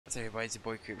Sorry, why is the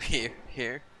boy group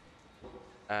here?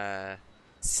 Uh,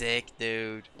 sick,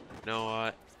 dude. You know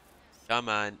what? Come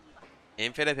on.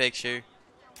 Aim for the picture.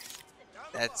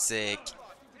 That's sick.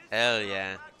 Hell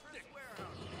yeah.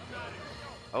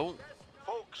 Oh.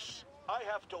 Folks, I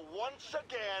have to once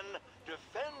again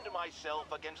defend myself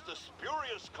against the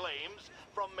spurious claims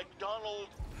from McDonald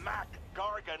Mac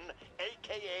Gargan,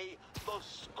 aka the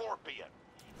Scorpion.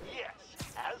 Yes,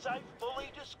 as I fully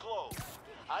disclosed,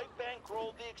 I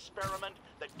bankrolled the experiment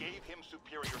that gave him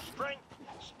superior strength,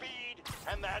 speed,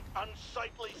 and that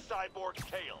unsightly cyborg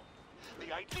tail.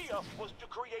 The idea was to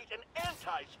create an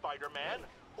anti-Spider-Man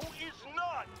who is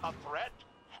not a threat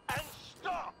and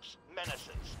stops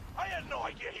menaces. I had no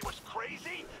idea he was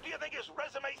crazy. Do you think his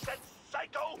resume said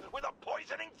psycho with a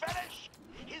poisoning fetish?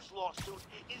 His lawsuit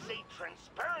is a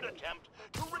transparent attempt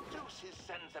to reduce his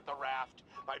sentence at the raft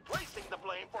by placing the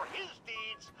blame for his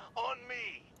deeds on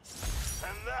me.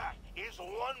 And that is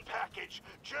one package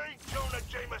J. Jonah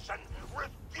Jameson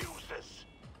refuses.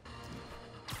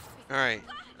 Alright.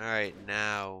 Alright,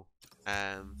 now.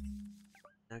 Now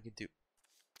I can do.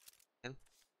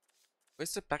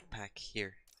 Where's the backpack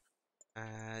here?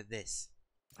 This.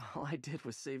 All I did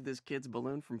was save this kid's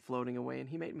balloon from floating away, and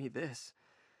he made me this.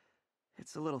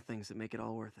 It's the little things that make it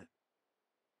all worth it.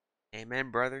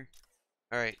 Amen, brother.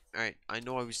 Alright, alright. I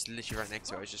know I was literally right next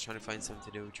to it. I was just trying to find something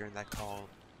to do during that call.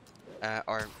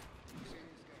 Or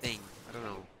thing. I don't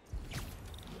know.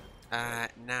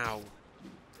 Now.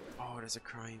 Oh, there's a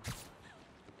crime.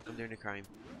 I'm doing the crime.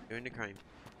 Doing the crime.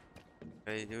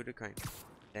 I do the crime.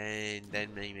 Then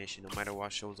main mission, no matter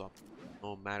what shows up.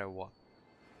 No matter what.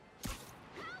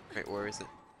 Right, where is it?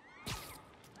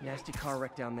 Nasty car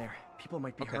wreck down there. People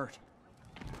might be hurt.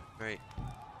 Right.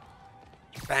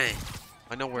 Bang!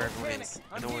 I know where everyone is.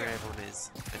 I know where everyone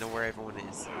is. I know where everyone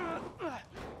is.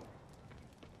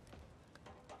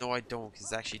 No, I don't, because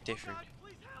it's actually different.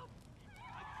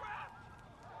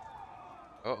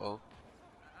 Uh-oh.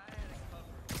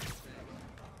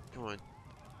 Come on.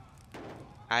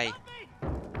 Hi.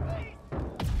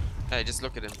 Hey, just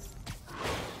look at him.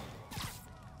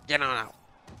 Get on out.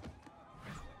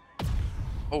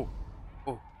 Oh.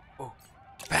 Oh. Oh.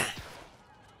 Bang.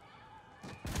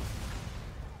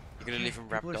 You're gonna leave him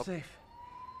wrapped People are up? safe.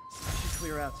 I should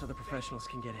clear out so the professionals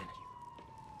can get in.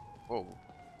 Whoa.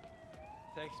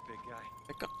 Thanks, big guy.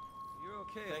 Pick up. You're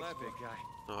okay in my book. Big guy.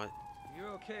 No, You're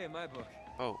okay in my book.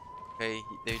 oh. Okay,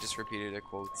 they just repeated their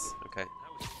quotes. Okay.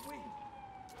 That was sweet.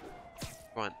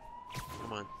 Come on.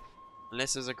 Come on.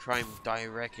 Unless there's a crime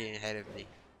directly ahead of me,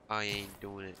 I ain't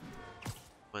doing it.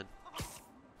 Come on.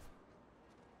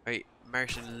 Right,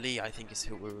 Martian Lee, I think is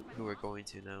who we're going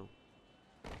to now.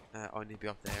 I need to be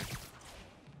up there.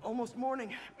 Almost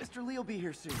morning. Mr. Lee will be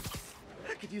here soon.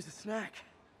 I could use a snack.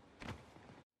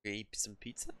 Eat some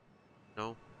pizza?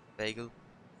 No? Bagel?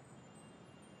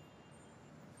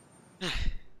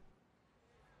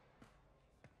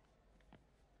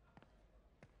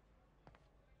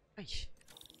 Hey.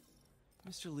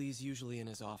 Mr. Lee's usually in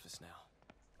his office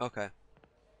now. Okay.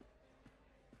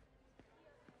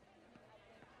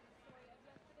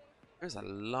 There's a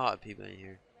lot of people in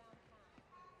here.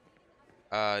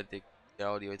 The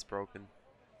audio is broken.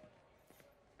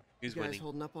 Who's You guys winning?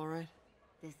 holding up all right?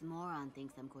 This moron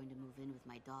thinks I'm going to move in with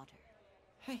my daughter.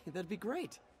 Hey, that'd be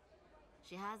great.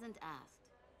 She hasn't asked,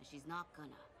 and she's not gonna.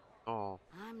 Oh.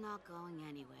 I'm not going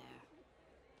anywhere.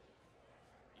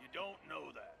 You don't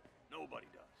know that. Nobody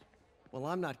does. Well,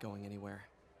 I'm not going anywhere.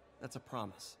 That's a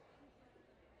promise.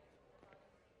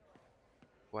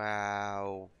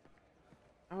 Wow.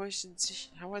 How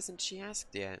hasn't she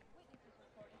asked yet? Witnesses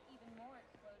reported even more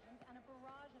explosions and a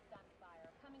barrage of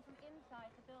gunfire coming from inside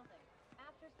the building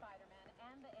after Spider-Man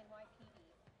and the NYPD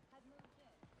had moved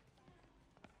in.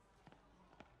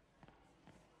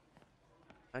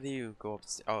 How do you go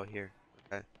upstairs? Oh, here.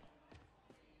 Okay.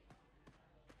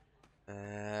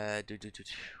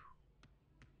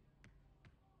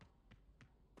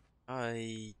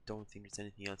 I don't think there's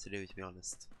anything else to do, to be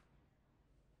honest.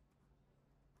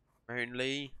 Martin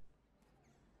Lee?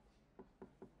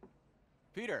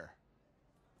 Peter,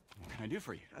 what can I do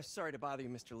for you? Sorry to bother you,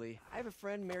 Mr. Lee. I have a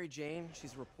friend, Mary Jane.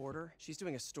 She's a reporter. She's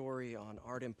doing a story on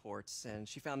art imports, and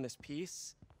she found this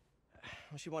piece.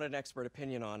 Well, she wanted an expert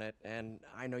opinion on it, and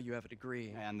I know you have a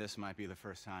degree. And this might be the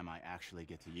first time I actually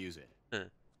get to use it. Huh.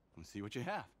 Let's see what you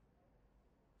have.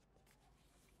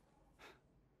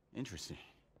 Interesting.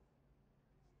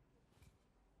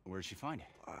 Where did she find it?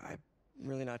 I'm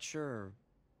really not sure.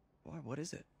 Why, what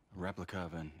is it? A replica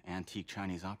of an antique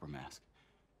Chinese opera mask.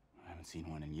 I haven't seen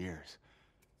one in years.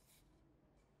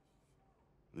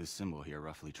 This symbol here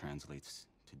roughly translates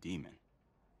to demon.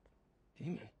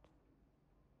 Demon?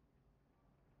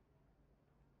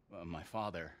 My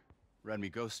father read me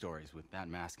ghost stories with that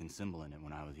mask and symbol in it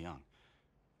when I was young.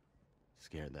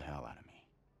 Scared the hell out of me.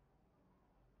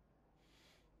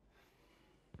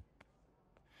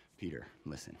 Peter,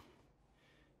 listen.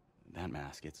 That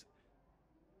mask, it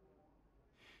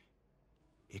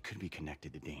could be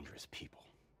connected to dangerous people.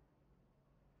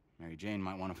 Mary Jane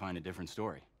might want to find a different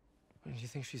story. Do you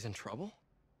think she's in trouble?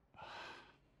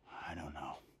 I don't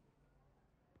know.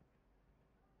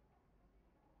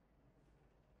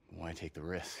 Why take the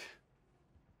risk?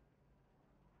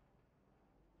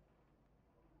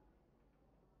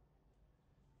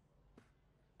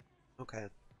 Okay.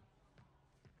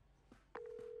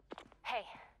 Hey,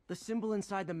 The symbol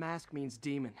inside the mask means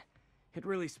demon. It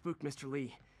really spooked Mr.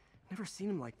 Lee. Never seen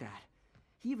him like that.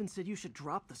 He even said you should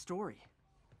drop the story.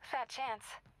 fat chance.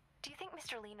 Do you think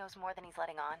Mr. Lee knows more than he's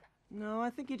letting on? No, I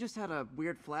think he just had a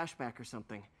weird flashback or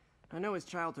something. I know his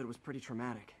childhood was pretty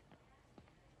traumatic.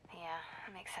 Yeah,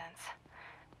 that makes sense.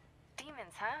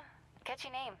 Demons, huh? Catchy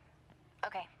name.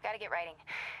 Okay, gotta get writing.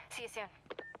 See you soon.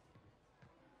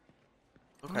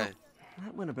 Okay. Well,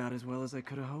 that went about as well as I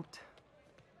could have hoped.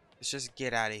 Let's just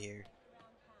get out of here.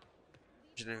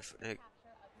 Did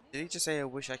he just say I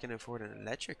wish I can afford an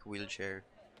electric wheelchair?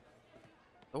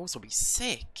 Those would be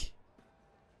sick.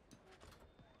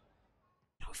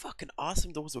 You know how fucking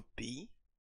awesome those would be?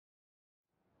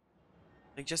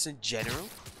 Like just in general?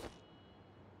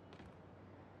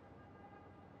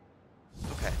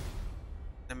 Okay.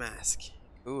 The mask.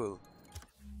 Cool.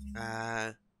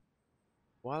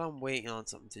 While I'm waiting on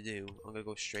something to do, I'm gonna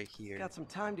go straight here. Got some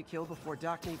time to kill before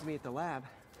Doc needs me at the lab.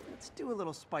 Let's do a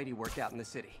little Spidey workout in the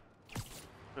city.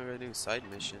 I'm gonna do a side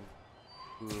mission.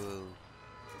 Cool.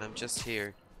 I'm just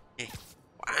here.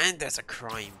 And there's a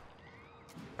crime.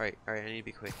 Alright, I need to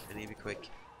be quick.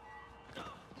 Go.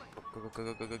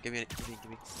 Give me.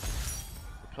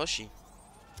 A plushie.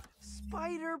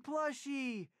 Spider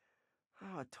plushie!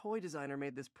 Oh, a toy designer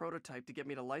made this prototype to get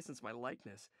me to license my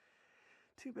likeness.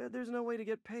 Too bad there's no way to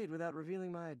get paid without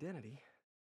revealing my identity.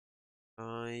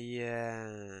 Oh,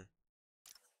 yeah.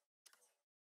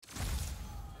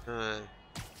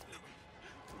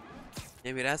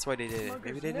 Maybe that's why they did it.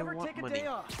 Maybe they didn't want money.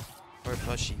 Or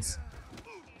plushies.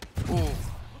 Ooh.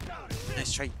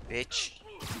 Nice try, bitch.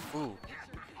 Ooh.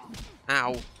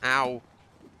 Ow. Ow,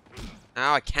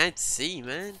 I can't see,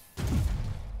 man.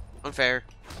 Unfair.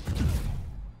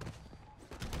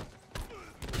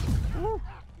 Ooh.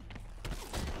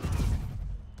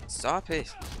 Stop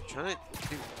it. I'm trying to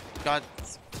do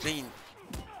God's clean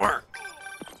work.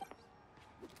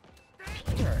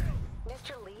 Peter,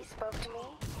 Mr. Lee spoke to me.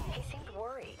 He seemed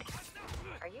worried.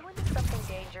 Are you into something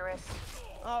dangerous?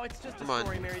 Oh, it's just a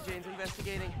story Mary Jane's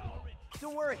investigating.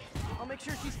 Don't worry, I'll make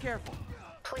sure she's careful.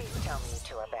 Please tell me you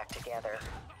two are back together.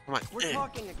 Come on. We're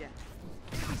talking again.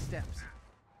 Baby steps.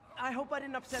 I hope I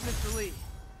didn't upset Mr. Lee.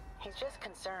 He's just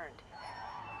concerned.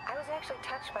 I was actually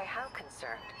touched by how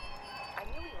concerned. I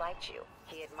knew he liked you.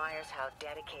 He admires how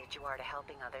dedicated you are to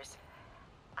helping others.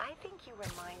 I think you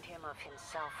remind him of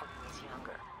himself when he was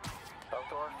younger.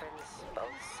 Both orphans,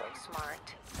 both so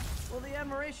smart. Well, the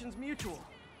admiration's mutual.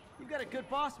 You've got a good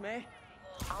boss, May.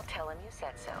 I'll tell him you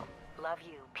said so. Love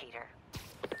you, Peter.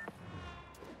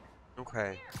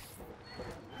 Okay.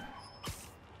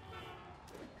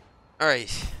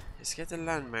 Alright. Let's get the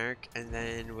landmark and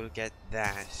then we'll get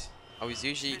that. I was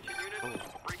usually... Oh.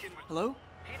 Hello?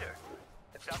 Peter,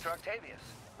 it's Dr. Octavius.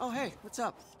 Oh, hey, what's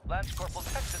up? Lance Corporal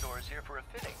Texador is here for a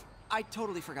fitting. I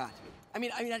totally forgot. I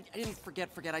didn't forget.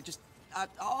 I just...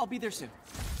 I'll be there soon.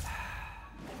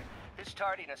 His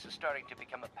tardiness is starting to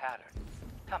become a pattern.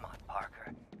 Come on,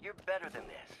 Parker. You're better than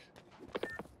this.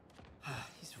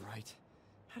 He's right.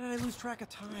 How did I lose track of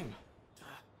time?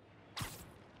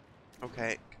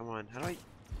 Okay, come on. How do I...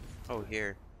 Oh,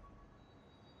 here.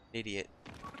 Idiot.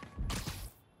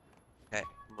 Okay,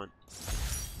 come on.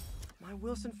 My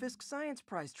Wilson Fisk Science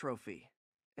Prize trophy.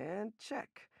 And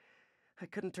check. I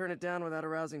couldn't turn it down without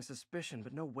arousing suspicion,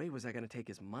 but no way was I going to take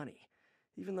his money.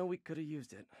 Even though we could have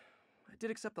used it. I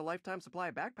did accept the lifetime supply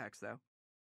of backpacks, though.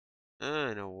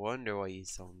 No wonder why you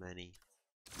so many.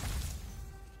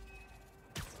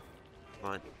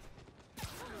 Come on.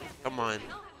 Come on.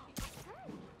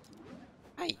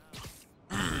 Hi.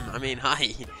 I mean,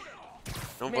 hi.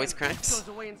 No Man, voice cracks. goes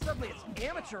away and suddenly it's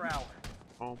amateur hour.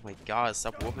 Oh my god,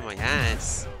 stop whooping my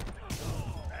ass.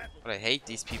 But I hate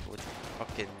these people with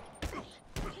fucking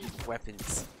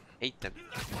weapons. Hate them.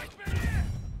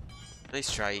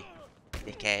 Nice try,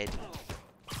 dickhead.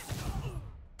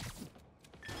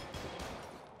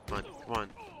 Come on.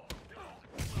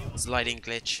 Sliding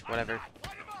glitch, whatever.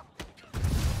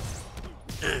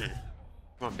 Come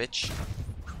on, bitch.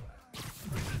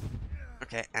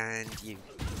 Okay, and you.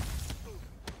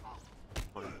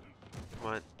 Come on.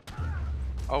 Come on.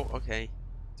 Oh, okay.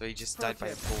 So he just died by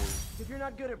a fall. If you're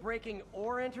not good at breaking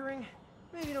or entering,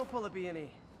 maybe don't pull a B&E.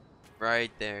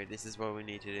 Right there. This is what we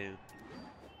need to do.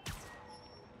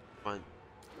 Come on.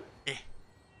 Eh.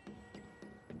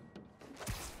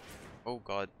 Oh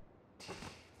god.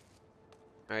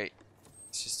 Alright.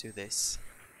 Let's just do this.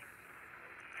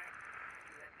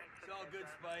 It's all good,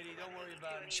 Spidey. Don't worry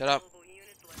about it. Shut up.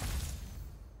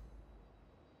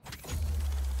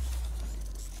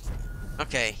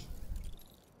 Okay.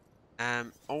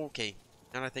 Okay.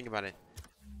 Now that I think about it,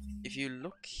 if you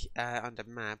look on the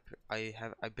map, I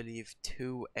believe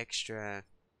 2 extra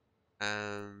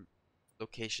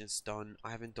locations done. I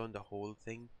haven't done the whole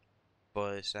thing,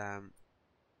 but I'm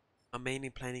mainly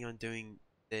planning on doing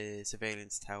the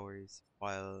surveillance towers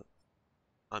while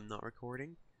I'm not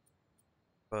recording.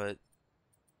 But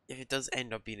if it does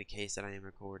end up being the case that I am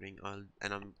recording, and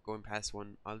I'm going past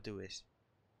one, I'll do it.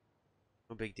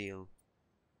 No big deal.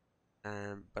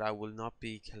 But I will not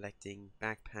be collecting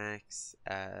backpacks,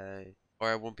 or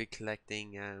I won't be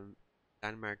collecting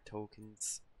landmark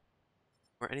tokens,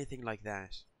 or anything like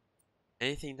that.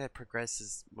 Anything that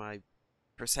progresses my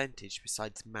percentage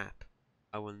besides map,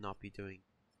 I will not be doing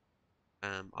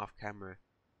off camera.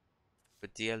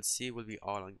 But DLC will be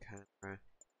all on camera.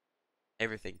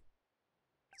 Everything.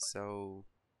 So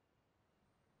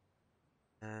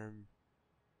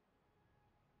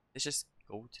let's just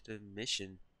go to the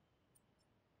mission.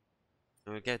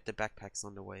 And we'll get the backpacks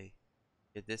on the way.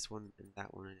 Get this one and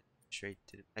that one and straight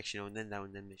to the, actually no, and then that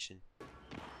one, then mission.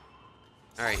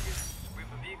 Alright.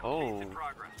 Oh.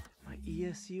 My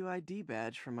ESU ID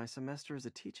badge from my semester as a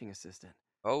teaching assistant.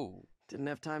 Oh. Didn't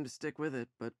have time to stick with it,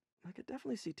 but I could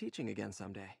definitely see teaching again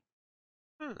someday.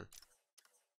 Huh.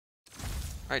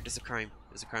 Alright, there's a crime.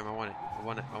 There's a crime. I want it. I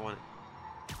want it. I want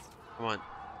it. Come on.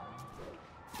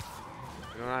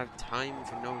 We don't have time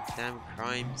for no damn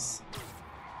crimes.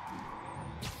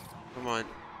 Come on.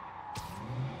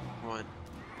 Come on.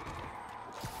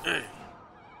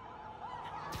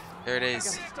 There it is.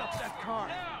 Stop that car.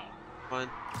 Come on.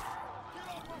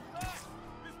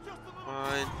 Come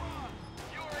on.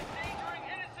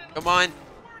 Come on.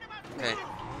 Okay.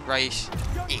 Right.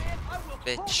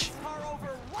 Bitch.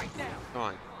 Come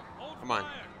on. Come on.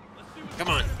 Come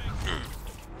on.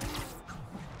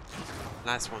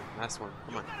 Last one. Last one.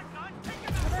 Come on.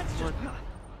 Come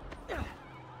on.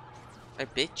 Hey,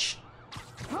 bitch.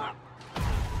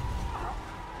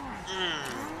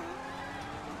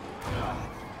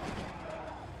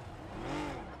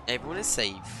 Everyone is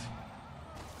safe.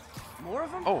 More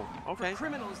of them? Oh, okay. For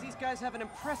criminals, these guys have an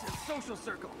impressive social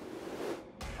circle.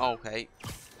 Okay.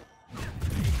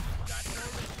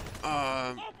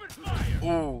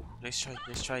 Oh, nice try,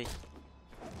 nice try.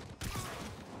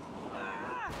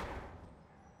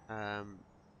 How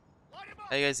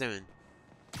you guys doing?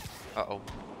 Uh-oh.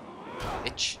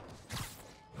 Bitch.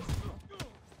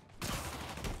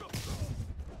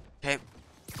 Okay.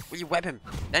 Will you whip him?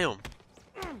 Damn.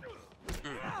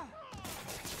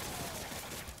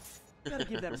 Gotta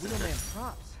give that real man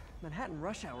props. Manhattan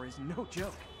rush hour is no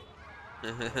joke.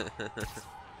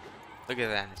 Look at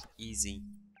that. Easy.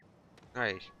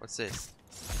 Alright, what's this?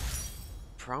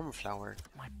 Prom flower.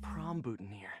 My prom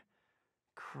boutonniere.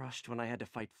 Crushed when I had to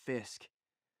fight Fisk.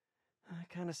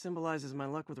 Kind of symbolizes my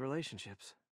luck with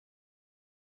relationships.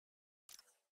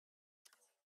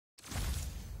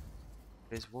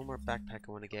 There's one more backpack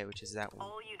I want to get, which is that one.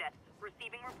 All units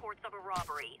receiving reports of a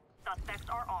robbery. Suspects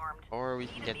are armed. Or we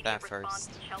can get that first.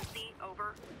 Chelsea,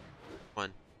 over. Come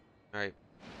on. Alright.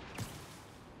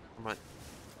 Come on.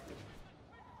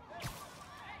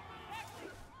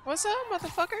 What's up,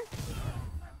 motherfucker?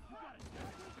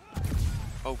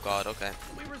 Oh god, okay.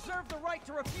 We reserve the right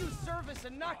to refuse service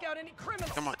and knock out any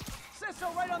criminals. Come on. Says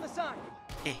so right on the sign.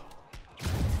 Eh.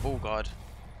 Oh god.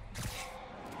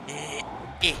 Eh.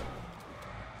 Eh.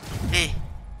 Eh.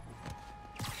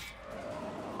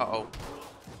 Uh-oh.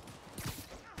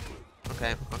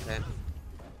 Okay, okay.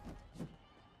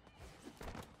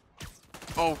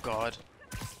 Oh god.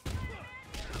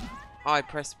 Oh, I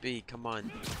pressed B, come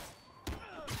on.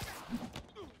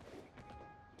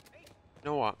 You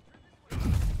know what?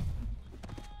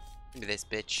 Give me this,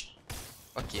 bitch.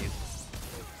 Fuck you.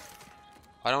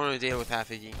 I don't want to deal with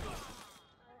half of you.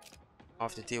 I'll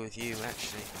have to deal with you,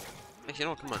 actually. Actually,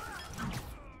 no, come on.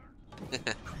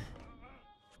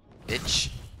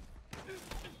 Bitch.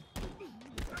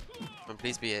 Come on,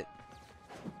 please be it.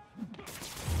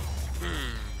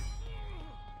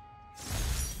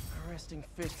 Arresting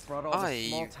Fisk brought all the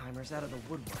small timers out of the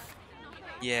woodwork.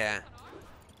 Yeah.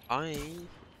 I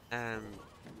am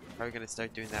probably gonna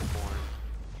start doing that more.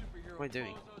 What am I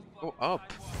doing? Go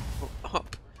up! Go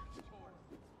up!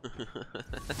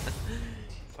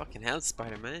 Fucking hell,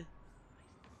 Spider-Man.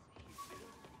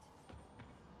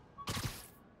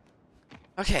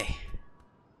 Okay.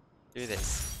 Do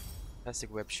this.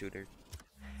 Plastic web shooter.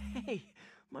 Hey,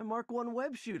 my Mark I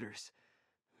web shooters.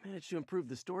 Managed to improve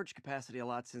the storage capacity a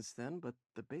lot since then, but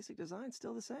the basic design's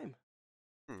still the same.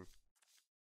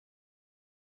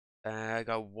 I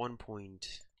got 1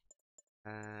 point.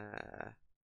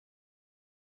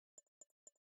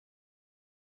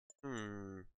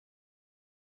 Hmm.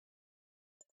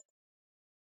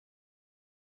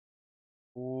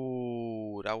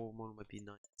 Ooh, that one might be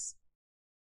nice.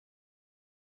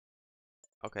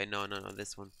 Okay, no,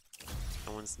 this one.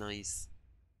 That one's nice.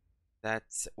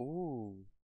 That's ooh.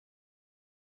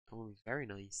 That one was very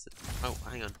nice. Oh,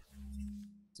 hang on.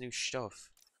 It's new stuff.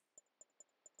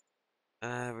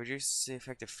 Reduce the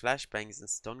effect of flashbangs and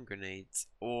stun grenades.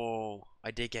 Oh, I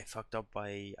did get fucked up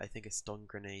by, I think, a stun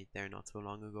grenade there not so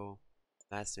long ago.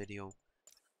 Last video.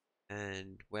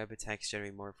 And web attacks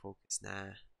generate more focus.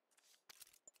 Nah.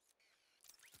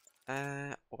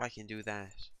 Oh, I can do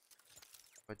that.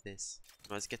 What this?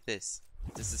 No, let's get this.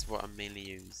 This is what I mainly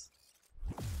use.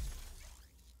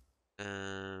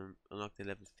 Unlock the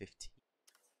level 15.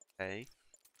 Okay.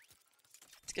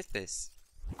 Let's get this.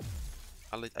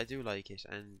 I do like it,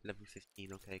 and level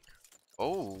 15, okay.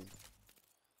 Oh!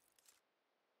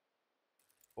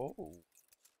 Oh!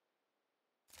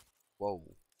 Whoa.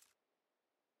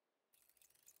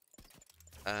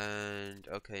 And,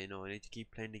 okay, no, I need to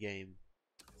keep playing the game.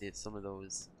 Did some of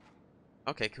those.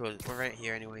 Okay, cool. We're right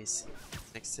here anyways.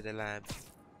 Next to the lab.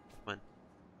 Come on.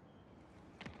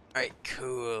 Alright,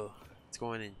 cool. Let's go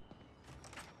on in.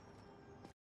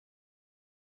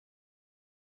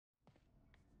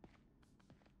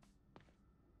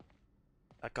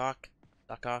 Doc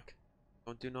Ock.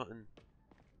 Don't do nothing.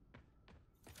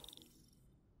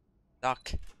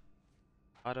 Doc.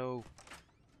 Otto.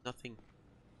 Nothing.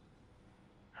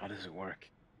 How does it work?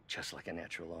 Just like a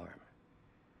natural arm.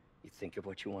 You think of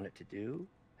what you want it to do,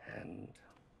 and...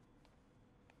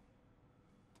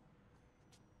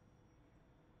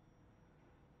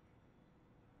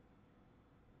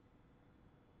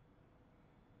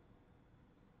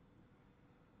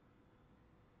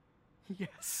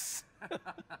 Yes.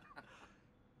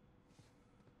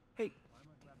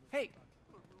 Hey,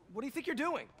 what do you think you're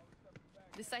doing?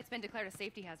 This site's been declared a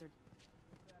safety hazard.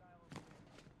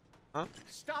 Huh?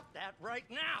 Stop that right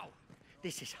now!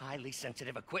 This is highly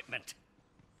sensitive equipment.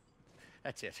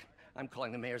 That's it. I'm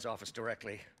calling the mayor's office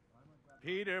directly.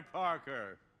 Peter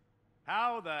Parker,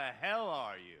 how the hell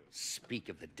are you? Speak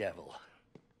of the devil.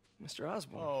 Mr.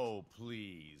 Osborn. Oh,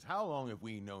 please. How long have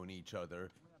we known each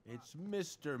other? It's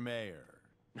Mr. Mayor.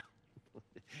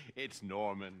 It's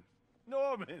Norman.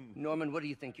 Norman, what do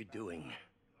you think you're doing?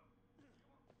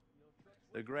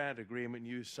 The grant agreement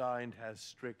you signed has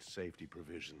strict safety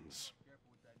provisions.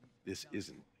 This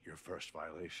isn't your first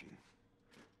violation.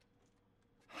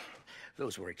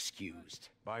 Those were excused.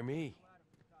 By me.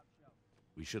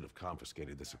 We should have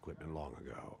confiscated this equipment long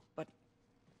ago.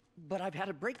 But I've had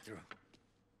a breakthrough.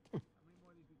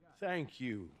 Thank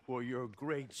you for your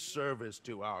great service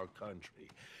to our country.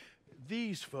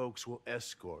 These folks will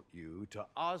escort you to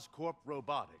Oscorp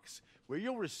Robotics, where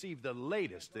you'll receive the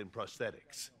latest in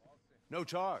prosthetics. No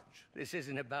charge. This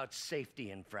isn't about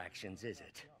safety infractions, is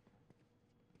it?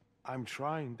 I'm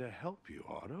trying to help you,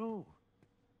 Otto.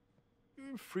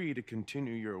 You're free to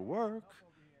continue your work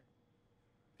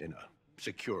in a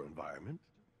secure environment.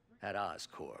 At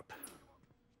Oscorp.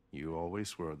 You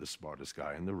always were the smartest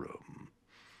guy in the room.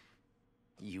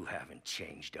 You haven't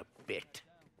changed a bit.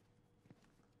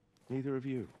 Neither of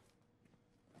you.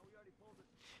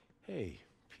 Hey,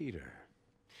 Peter.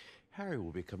 Harry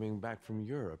will be coming back from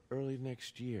Europe early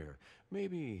next year.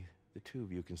 Maybe the two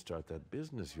of you can start that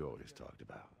business you always talked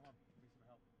about.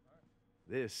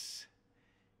 This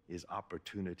is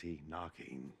opportunity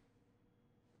knocking.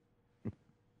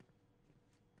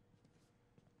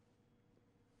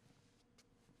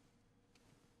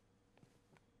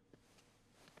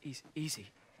 Easy.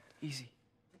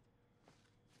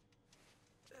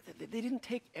 They didn't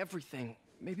take everything.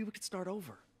 Maybe we could start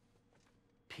over.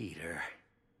 Peter,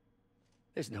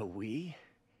 there's no we.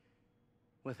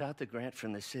 Without the grant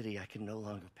from the city, I can no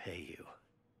longer pay you.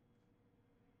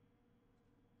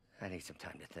 I need some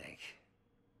time to think.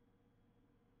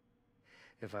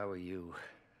 If I were you,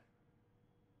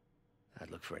 I'd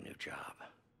look for a new job.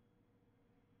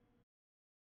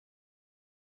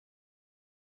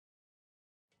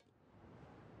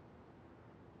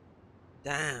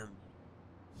 Damn.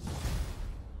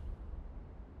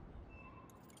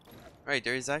 Right,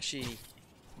 there is actually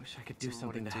Wish I could do Some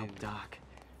more something to to help do. Doc.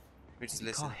 We just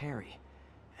Maybe call listen. Harry.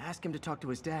 Ask him to talk to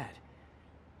his dad.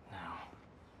 No.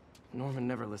 Norman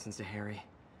never listens to Harry.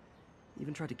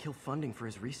 Even tried to kill funding for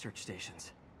his research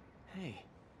stations. Hey,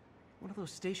 one of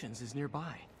those stations is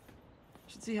nearby.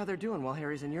 Should see how they're doing while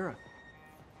Harry's in Europe.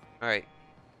 Alright.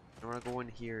 I wanna go in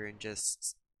here and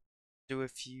just do a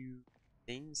few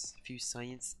things. A few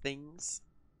science things.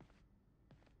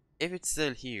 If it's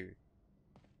still here.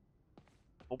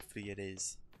 Hopefully it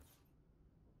is.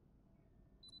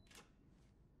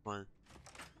 Come on.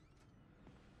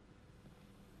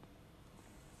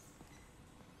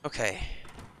 Okay.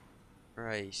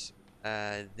 Right.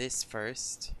 This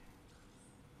first.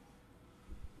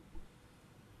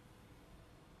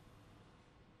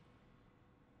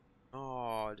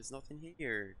 Oh, there's nothing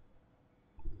here.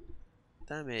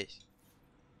 Damn it.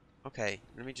 Okay,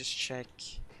 let me just check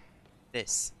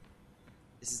this.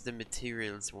 This is the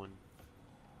materials one.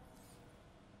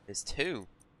 There's two.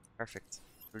 Perfect.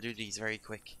 We'll do these very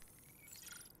quick.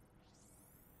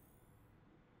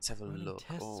 Let's have a Running look.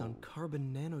 tests on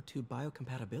carbon nanotube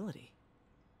biocompatibility.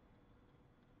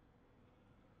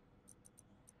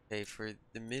 Okay, for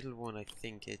the middle one, I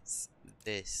think it's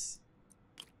this.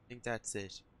 I think that's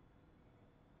it.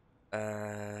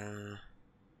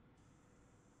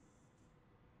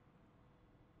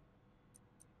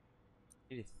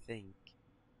 Need to think.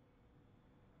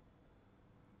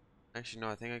 Actually, no,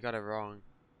 I think I got it wrong.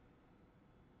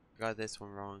 I got this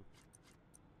one wrong.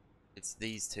 It's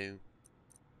these two.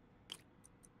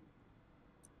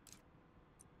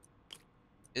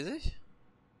 Is it?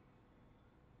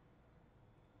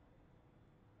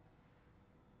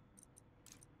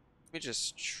 Let me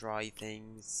just try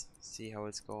things, see how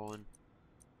it's going.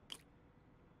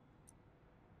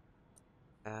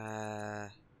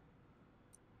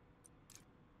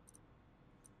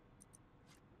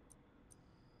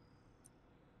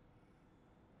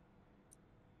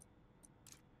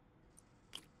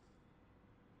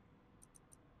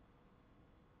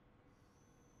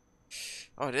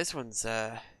 Oh, this one's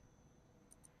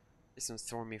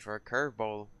throwing me for a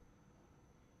curveball.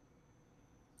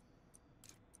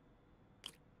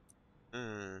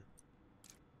 Oh,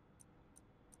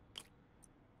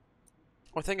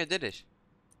 I think I did it.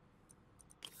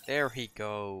 There we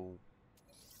go.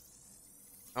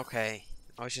 Okay,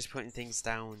 I was just putting things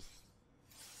down.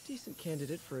 Decent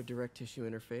candidate for a direct tissue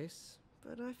interface,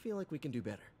 but I feel like we can do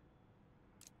better.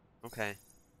 Okay.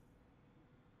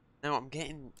 Now I'm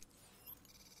getting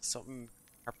something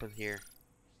purple here.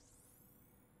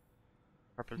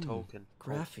 Purple token.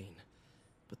 Graphene.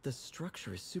 But the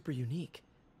structure is super unique.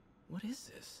 What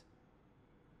is this?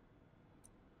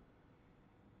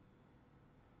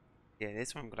 Yeah,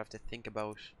 this one I'm gonna have to think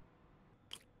about.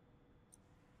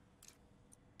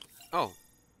 Oh.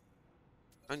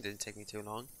 That didn't take me too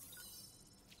long.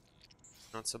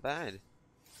 Not so bad.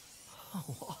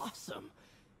 Oh, awesome.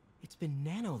 It's been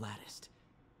nano-latticed.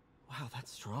 Wow,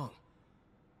 that's strong.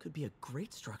 Could be a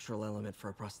great structural element for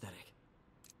a prosthetic.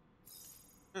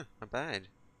 Huh, not bad.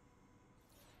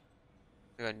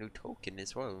 I got a new token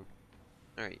as well.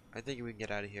 Alright, I think we can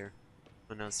get out of here.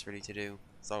 Nothing else really to do.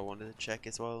 So I wanted to check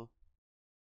as well.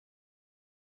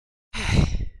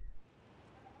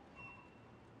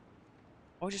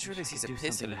 Oh, I just realized he's a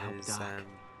pistol in his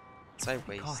side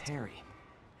waist. Call Harry.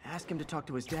 Ask him to talk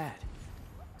to his dad.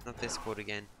 Not this quote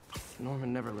again.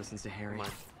 Norman never listens to Harry. Come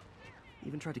on.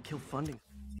 Even tried to kill funding.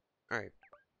 Alright.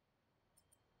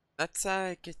 Let's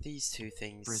get these two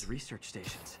things. For his research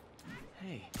stations.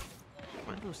 Hey,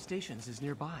 one of those stations is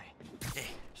nearby.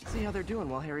 Should see how they're doing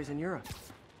while Harry's in Europe.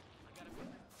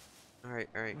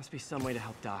 Alright. Must be some way to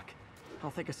help Doc.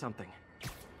 I'll think of something.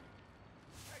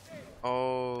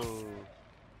 Oh,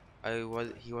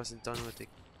 he wasn't done with the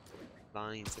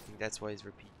lines. I think that's why he's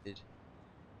repeated.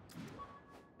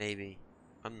 Maybe.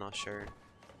 I'm not sure.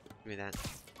 Give me that.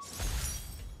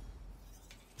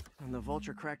 When the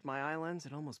vulture cracked my eye lens,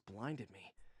 it almost blinded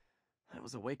me. That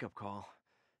was a wake-up call.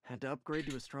 Had to upgrade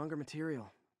to a stronger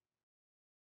material.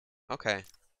 Okay.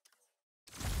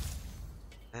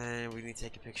 And we need to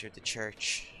take a picture of the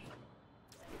church.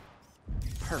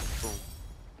 Perfect. Boom.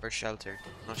 Or shelter.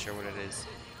 Not sure what it is.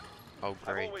 Oh,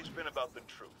 great. I've always been about the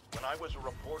truth. When I was a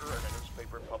reporter and a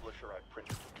newspaper publisher, I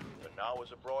printed the truth. And now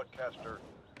as a broadcaster,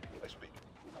 I speak it.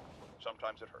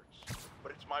 Sometimes it hurts.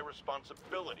 But it's my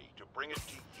responsibility to bring it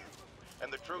to you.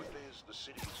 And the truth is, the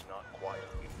city is not quiet.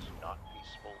 It is not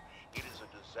peaceful. It is a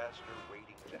disaster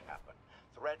waiting to happen.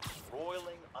 Threats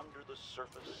roiling under the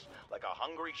surface like a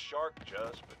hungry shark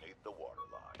just beneath the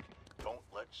waterline. Don't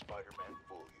let Spider-Man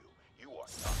fool you. You are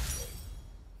not safe.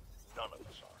 None of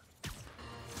us are.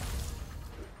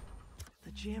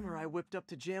 The jammer I whipped up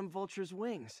to jam Vulture's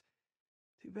wings.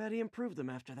 Too bad he improved them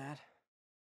after that.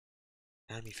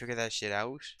 Damn, you figured that shit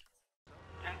out?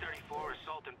 1034,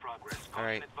 assault in progress. All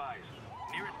right. Caution advised.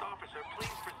 Nearest officer, please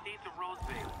proceed to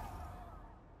Roseville.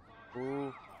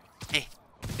 Ooh. Eh,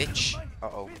 bitch.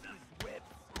 Uh-oh.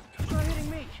 Try hitting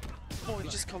me. You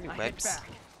just call me I hit webs? back.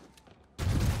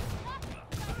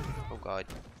 Oh god.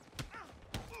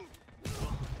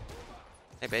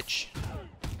 Hey, bitch.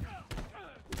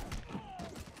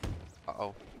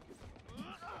 Uh-oh.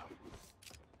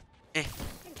 Eh.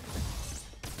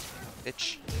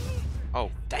 Bitch.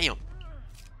 Oh, damn.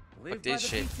 Live Fuck by this the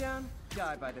shit. beatdown,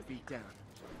 die by the beatdown.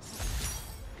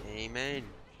 Amen.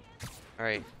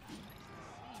 Alright.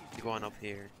 Go on up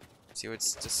here. See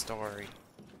what's the story.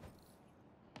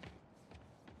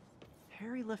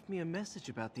 Harry left me a message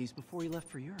about these before he left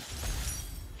for Europe.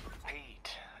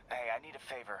 Pete, hey, I need a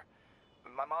favor.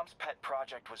 My mom's pet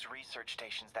project was research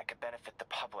stations that could benefit the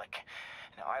public.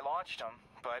 Now, I launched them,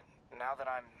 but now that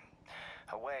I'm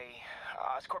away,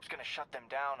 Oscorp's gonna shut them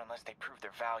down unless they prove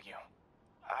their value.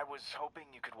 I was hoping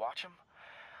you could watch them.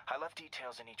 I left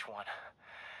details in each one.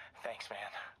 Thanks, man.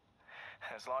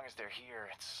 As long as they're here,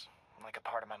 it's like a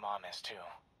part of my mom is, too.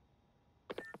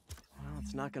 Well,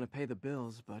 it's not gonna pay the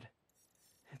bills, but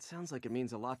it sounds like it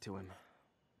means a lot to him.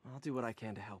 I'll do what I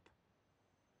can to help.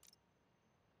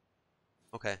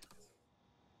 Okay.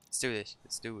 Let's do this.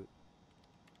 Let's do it.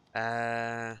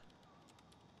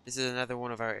 This is another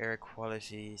one of our air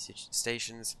quality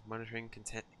stations monitoring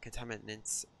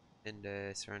contaminants in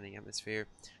the surrounding atmosphere.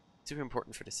 Super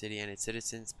important for the city and its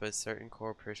citizens, but certain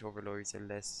corporate overlords are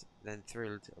less than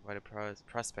thrilled by the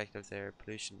prospect of their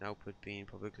pollution output being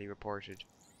publicly reported.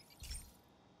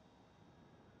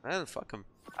 Well, fuck them.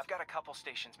 I've got a couple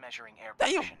stations measuring air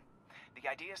Damn. pollution. The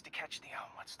idea is to catch the,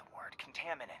 what's the word,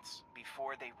 contaminants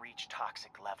before they reach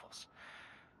toxic levels.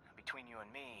 Between you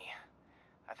and me,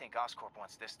 I think Oscorp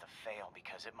wants this to fail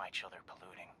because it might show they're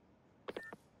polluting.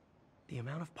 The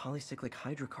amount of polycyclic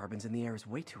hydrocarbons in the air is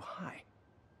way too high.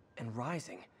 And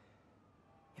rising.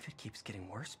 If it keeps getting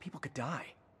worse, people could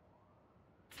die.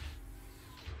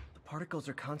 The particles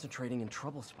are concentrating in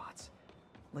trouble spots,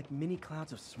 like mini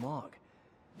clouds of smog.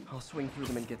 I'll swing through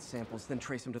them and get samples, then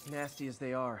trace them to... Nasty as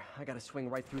they are, I gotta swing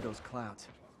right through those clouds.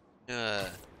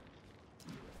 Alright,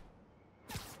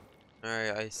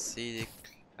 I see the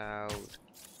cloud.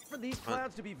 For these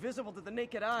clouds to be visible to the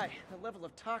naked eye, the level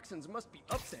of toxins must be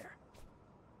up there.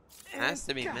 Has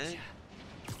to be, Gotcha. man.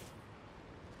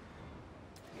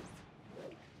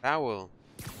 Foul.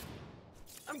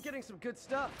 I'm getting some good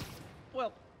stuff.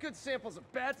 Well, good samples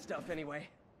of bad stuff anyway.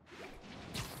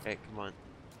 Okay, come on.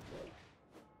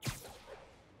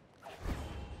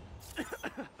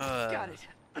 Got it.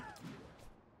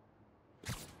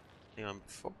 Hang on,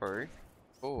 four.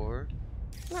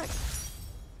 Nice.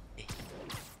 I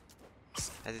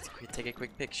had to take a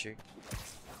quick picture.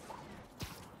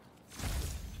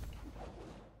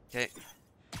 Okay.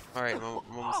 Alright, I'm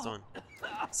almost done.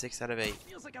 6 out of 8.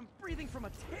 Feels like I'm breathing from a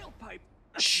tailpipe.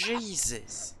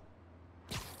 Jesus!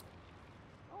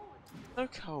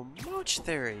 Look how much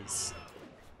there is.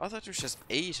 I thought there was just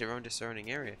 8 around the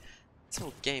surrounding area. This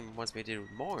whole game wants me to do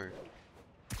more.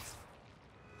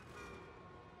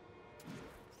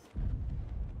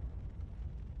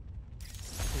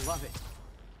 Love it.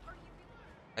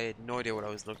 I had no idea what I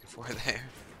was looking for there.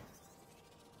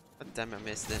 God damn it, I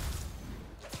missed it.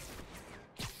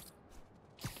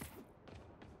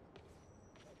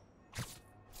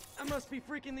 I must be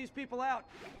freaking these people out.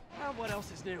 What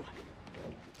else is new?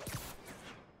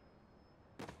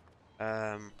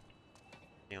 Hang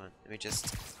on, let me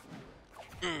just...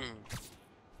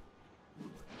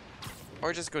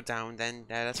 Or just go down then,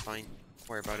 yeah, that's fine. Don't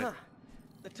worry about it.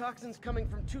 The toxin's coming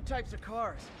from 2 types of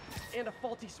cars, and a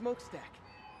faulty smokestack.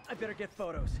 I better get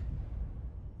photos.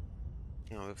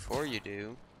 You know, before you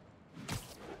do...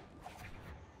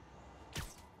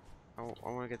 I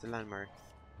want to get the landmark.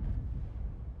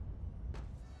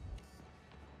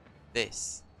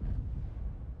 This.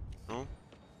 No?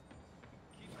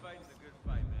 Keep fighting the good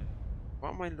fight, man.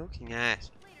 What am I looking at?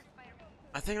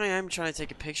 I think I am trying to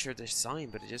take a picture of this sign,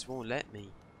 but it just won't let me.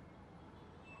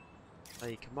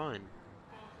 Like, come on.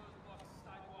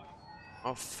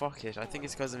 Oh, fuck it. I think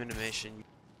it's because I'm in a mission.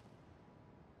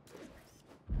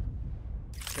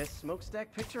 Best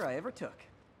smokestack picture I ever took.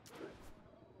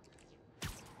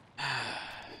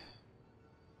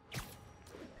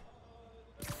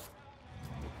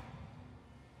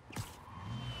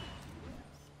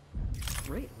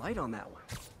 Great light on that one.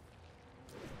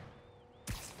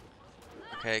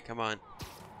 Okay, come on.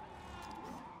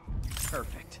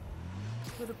 Perfect.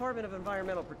 The Department of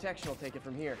Environmental Protection will take it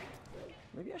from here.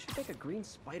 Maybe I should make a green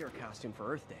spider costume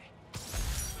for Earth Day.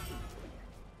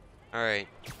 Alright.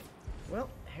 Well,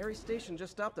 Harry's station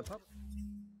just stopped a public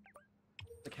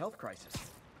health crisis.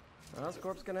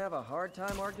 Oscorp's gonna have a hard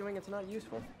time arguing it's not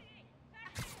useful.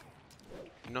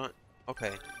 Not...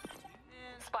 Okay.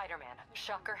 Spider-Man,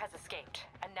 Shocker has escaped,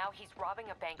 and now he's robbing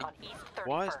a bank on East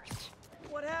 31st.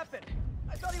 What happened?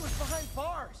 I thought he was behind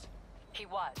bars. He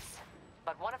was,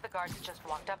 but one of the guards just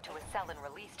walked up to his cell and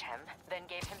released him, then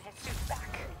gave him his suit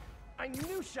back. I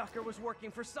knew Shocker was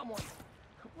working for someone.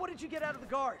 What did you get out of the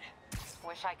guard?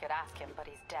 Wish I could ask him, but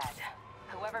he's dead.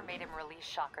 Whoever made him release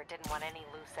Shocker didn't want any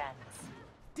loose ends.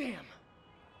 Damn.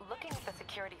 Looking at the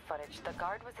security footage, the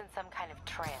guard was in some kind of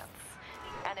trance.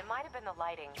 And it might have been the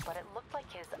lighting, but it looked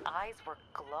like his eyes were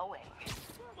glowing.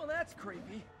 Well, that's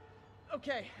creepy.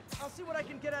 Okay, I'll see what I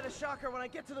can get out of Shocker when I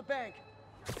get to the bank.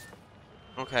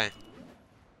 Okay.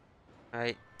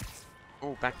 Alright.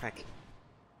 Oh, backpack.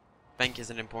 Bank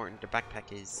isn't important, the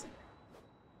backpack is.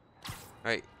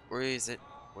 Alright, where is it?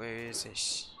 Where is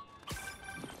it?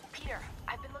 Peter,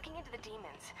 I've been looking into the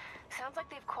demons. Sounds like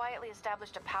they've quietly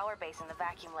established a power base in the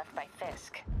vacuum left by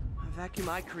Fisk. A vacuum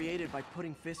I created by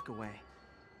putting Fisk away.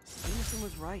 Jameson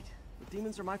was right. The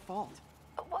demons are my fault.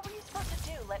 What were you supposed to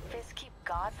do? Let Fisk keep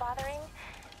godfathering?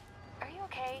 Are you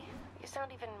okay? You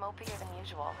sound even mopier than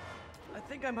usual. I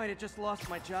think I might have just lost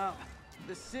my job.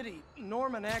 The city,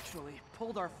 Norman actually,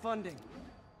 pulled our funding.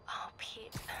 Oh,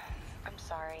 Pete. I'm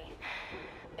sorry.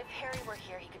 If Harry were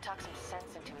here, he could talk some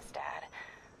sense into his dad.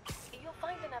 You'll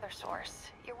find another source.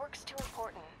 Your work's too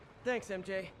important. Thanks,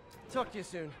 MJ. Talk to you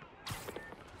soon.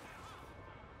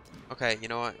 Okay, you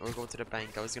know what? We're going to the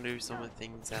bank. I was gonna do some of the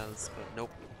things else, but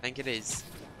nope. Bank it is.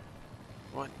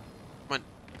 Come on. Come on.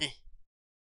 Eh.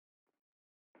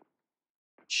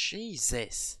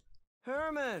 Jesus.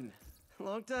 Herman!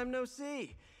 Long time no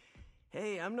see.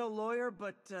 Hey, I'm no lawyer,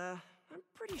 but I'm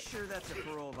pretty sure that's a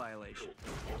parole violation.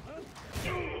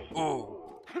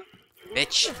 Oh.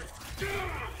 Bitch.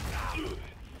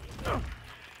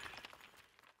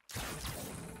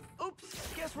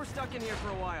 Oops, guess we're stuck in here for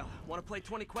a while. Want to play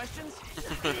 20 questions?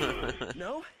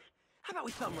 No? How about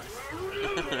we thumb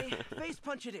wrestle? Okay, face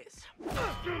punch it is.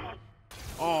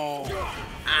 Oh.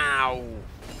 Ow.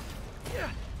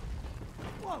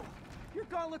 Whoa, your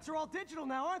gauntlets are all digital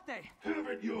now, aren't they? Have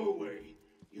it your way.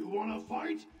 You wanna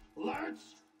fight?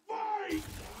 Let's fight!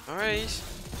 Alright.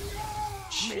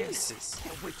 Jesus.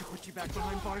 Can't wait to put you back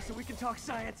behind bars so we can talk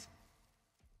science.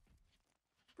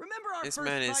 Remember our This first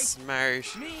man is fight?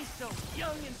 smart. Me so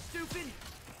young and stupid.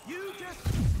 You just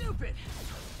stupid.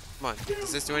 Come on,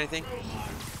 does this do anything?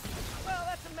 Well,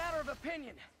 that's a matter of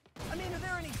opinion. I mean, are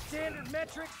there any standard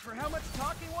metrics for how much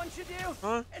talking one should do?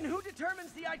 Huh? And who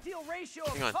determines the ideal ratio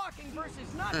Hang of on. talking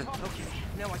versus not talking? Okay,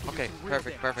 now I can Okay, do some real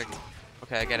perfect, damage. perfect.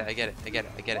 Okay, I get it, I get it, I get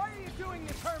it, I get it. Why are you doing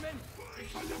this, Herman?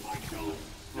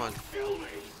 Come on.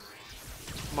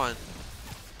 Come on.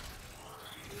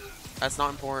 That's not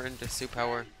important, the suit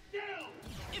power.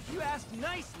 If you ask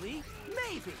nicely,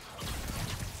 maybe.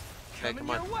 Okay, come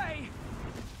on. Your way.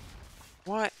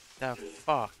 What the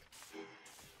fuck?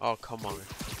 Oh, come on.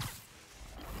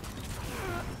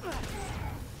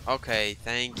 Okay,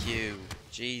 thank you.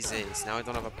 Jesus, now I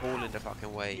don't have a pole in the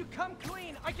fucking way. You come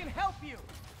clean, I can help you.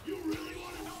 You really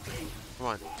want to help me? Come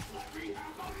on. Let me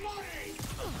have the money.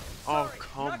 Oh,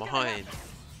 come on.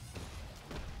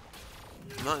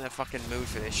 I'm not in the fucking mood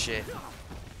for this shit.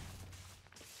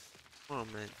 Oh,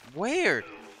 man. Where?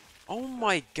 Oh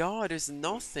my god, there's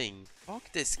nothing.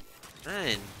 Fuck this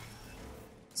man.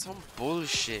 Some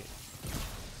bullshit.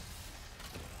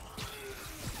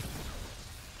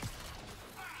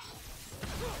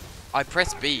 I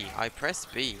press B. I press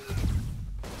B.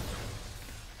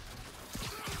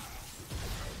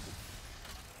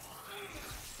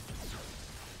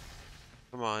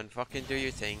 Come on, fucking do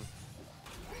your thing.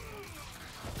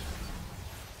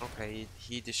 Okay,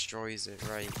 he destroys it,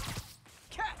 right.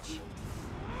 Catch.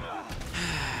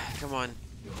 Come on.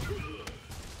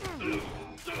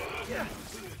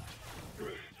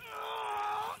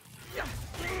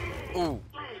 Ooh.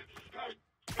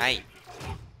 Hey.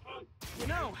 You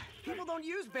know, people don't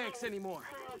use banks anymore.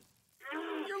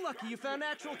 You're lucky you found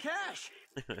actual cash.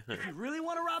 If you really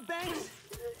want to rob banks,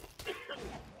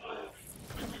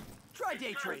 try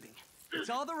day trading. It's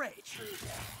all the rage.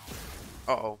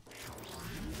 Uh-oh.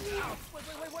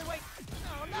 Wait.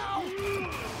 Oh,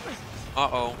 no!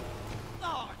 Uh-oh.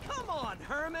 Oh, come on,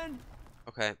 Herman.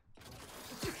 Okay.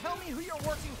 Just tell me who you're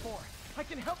working for. I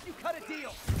can help you cut a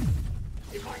deal.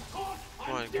 If I talk,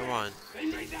 Come on, come on. They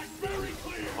made that very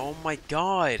clear. Oh my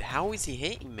god, how is he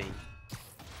hitting me?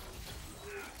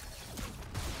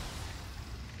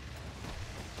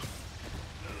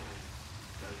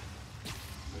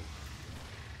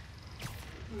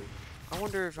 I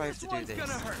wonder if I have to do this.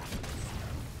 Gonna hurt.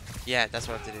 Yeah, that's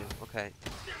what I have to do. Okay.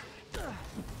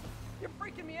 You're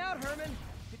freaking me out, Herman.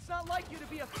 It's not like you to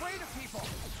be afraid of people.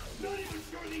 Not even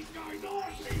sure these guys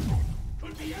are people.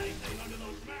 Could be anything under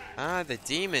those masks. Ah, the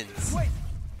demons. Wait,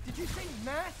 did you say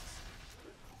masks?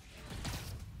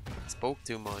 Spoke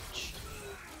too much.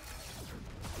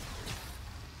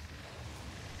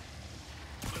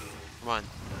 Come on,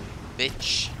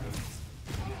 bitch.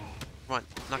 Come on,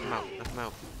 knock him out, knock him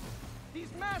out.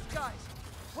 These mask guys,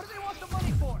 what do they want the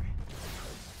money for?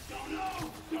 Don't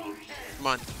know, don't care. Come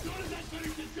on. As soon as I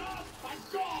finish the job, I'm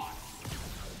gone.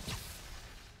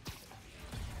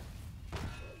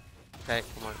 Okay,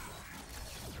 come on.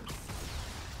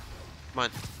 Come on,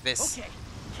 this. Okay,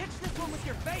 catch this one with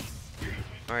your face.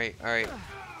 Alright, alright.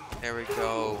 There we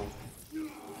go.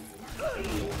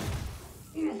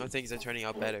 Oh, things are turning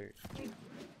out better.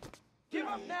 Give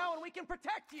up now and we can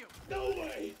protect you. No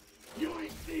way. You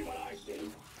ain't see what I see.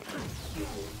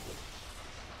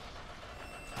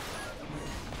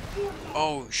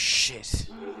 Oh, shit.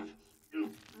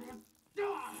 You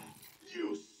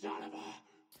son of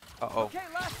a... Uh-oh. Okay,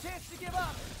 last chance to give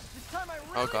up. This time I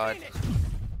really Oh, God. mean it.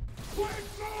 We're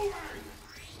going!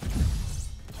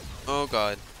 Oh,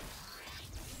 God.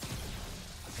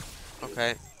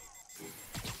 Okay.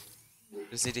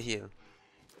 Just need to heal.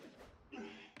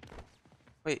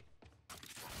 Wait.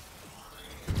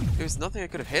 There's nothing I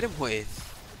could have hit him with.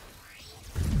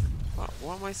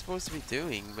 What am I supposed to be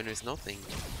doing when there's nothing?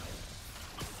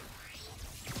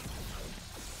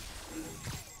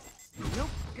 Nope,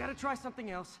 gotta try something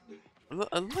else.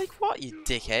 Like what, you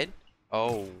dickhead?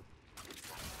 Oh.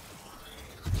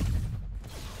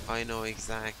 I know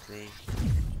exactly.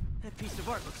 That piece of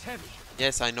art looks heavy.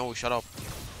 Yes, I know, shut up.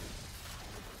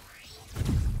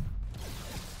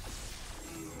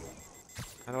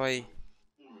 How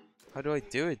do I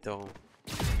do it though?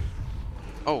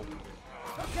 Oh.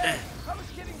 Okay, I was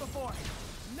kidding before.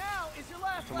 Now is your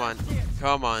last Come on. chance.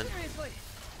 Come on. Seriously.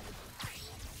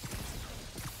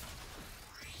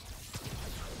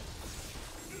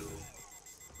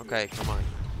 Okay, come on.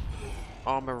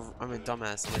 Oh, I'm a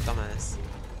dumbass. I'm a dumbass.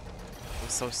 I'm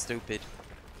so stupid.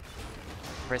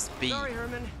 Press B. Sorry,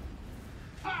 Herman.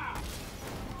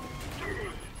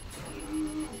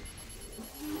 You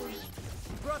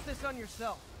brought this on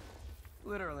yourself.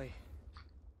 Literally.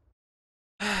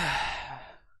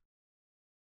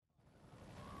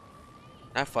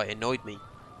 That fight annoyed me.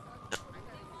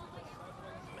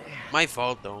 My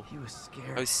fault though. He was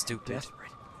scared. I was stupid.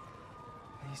 Desperate.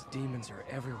 These demons are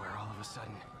everywhere all of a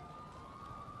sudden.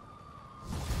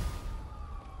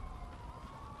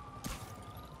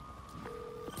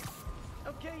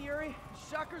 Okay, Yuri.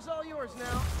 Shocker's all yours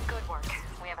now. Good work.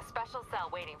 We have a special cell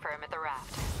waiting for him at the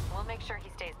raft. We'll make sure he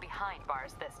stays behind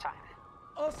bars this time.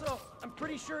 Also, I'm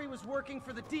pretty sure he was working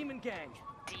for the Demon Gang.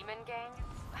 Demon Gang?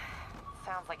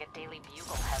 Sounds like a Daily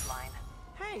Bugle headline.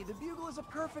 Hey, the Bugle is a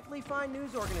perfectly fine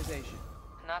news organization.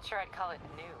 Not sure I'd call it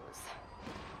news.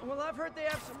 Well, I've heard they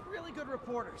have some really good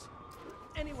reporters.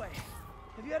 Anyway,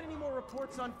 have you had any more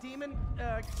reports on demon,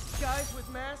 guys with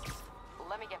masks?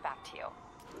 Let me get back to you.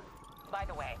 By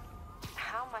the way,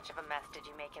 how much of a mess did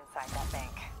you make inside that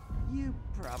bank? You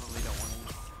probably don't want to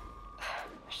know.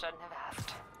 Shouldn't have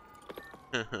asked.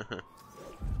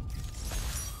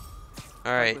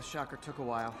 Alright. The Shocker took a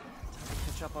while. Time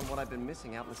to catch up on what I've been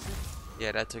missing out in the city.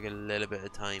 Yeah, that took a little bit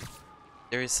of time.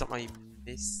 There is something I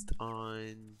missed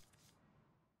on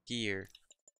here.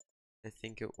 I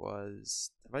think it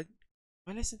was... Have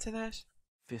I listened to that?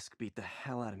 Fisk beat the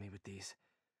hell out of me with these.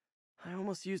 I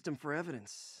almost used them for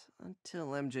evidence, until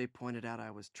MJ pointed out I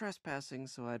was trespassing,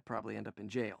 so I'd probably end up in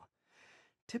jail.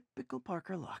 Typical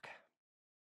Parker luck.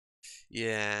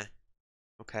 Yeah.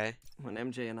 Okay. When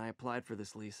MJ and I applied for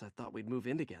this lease, I thought we'd move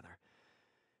in together.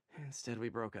 Instead, we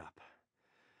broke up.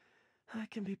 I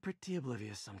can be pretty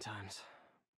oblivious sometimes.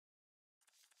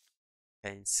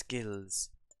 And skills.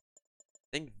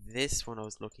 I think this one I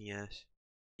was looking at.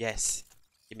 Yes.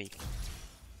 Gimme.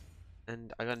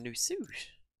 And I got a new suit.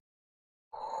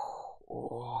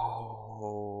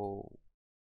 Oh.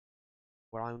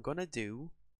 What I'm gonna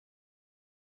do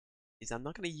is I'm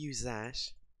not gonna use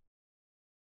that.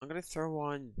 I'm gonna throw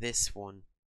on this one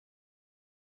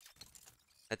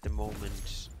at the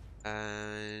moment,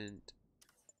 and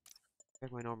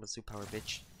get my normal suit power,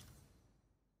 bitch.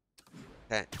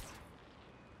 Okay.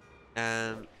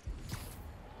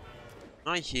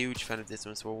 Not a huge fan of this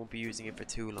one, so I won't be using it for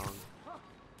too long.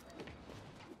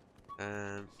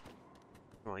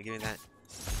 Come on, give me that.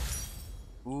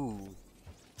 Ooh.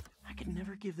 I could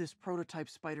never give this prototype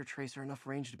spider tracer enough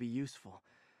range to be useful,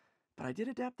 but I did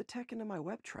adapt the tech into my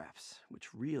web traps,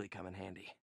 which really come in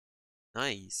handy.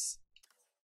 Nice.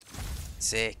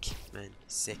 Sick, man.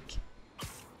 Sick.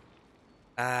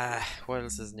 What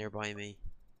else is nearby me?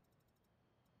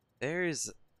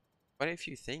 There's quite a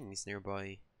few things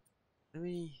nearby. Let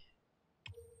me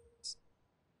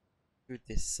do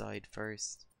this side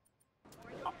first.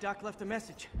 Doc left a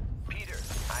message. Peter,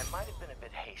 I might have been a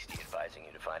bit hasty advising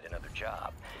you to find another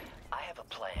job. I have a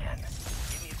plan.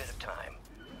 Give me a bit of time.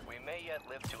 We may yet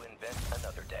live to invent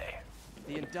another day.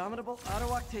 The indomitable Otto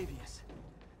Octavius.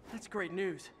 That's great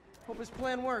news. Hope his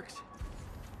plan works.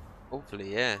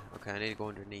 Hopefully, yeah. Okay, I need to go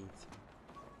underneath.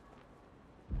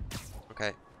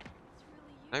 Okay.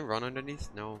 Can I run underneath?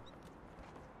 No.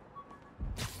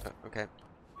 Okay.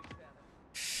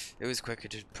 It was quicker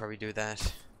to probably do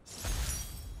that.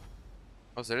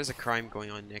 Oh, so there's a crime going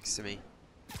on next to me.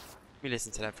 Let me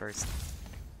listen to that first.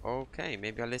 Okay,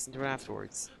 maybe I'll listen to it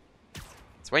afterwards.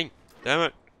 Swing! Damn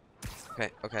it! Okay,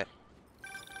 okay.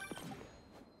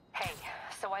 Hey,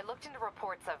 so I looked into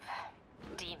reports of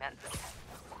demons.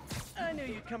 I knew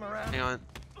you'd come around. Hang on.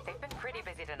 They've been pretty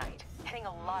busy tonight, hitting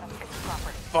a lot of Fisk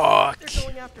property. Fuck! They're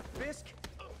going after Fisk?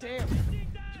 Damn.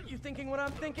 You thinking what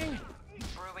I'm thinking?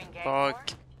 Brewing gang Fuck. war?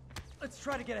 Let's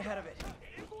try to get ahead of it.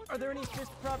 Are there any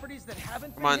Fisk properties that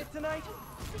haven't Come been on. hit tonight?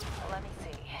 Let me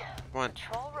see. Come on.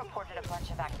 Patrol reported a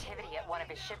bunch of activity at one of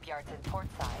his shipyards in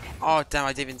Portside. Oh, damn,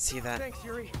 I didn't even see that. Thanks,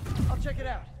 Yuri. I'll check it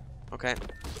out. Okay.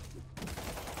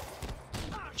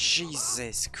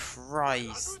 Jesus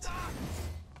Christ.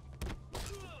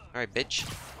 Alright, bitch.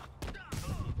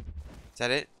 Is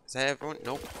that it? Is that everyone?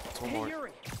 Nope. There's one Hey, more.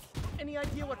 Yuri. Any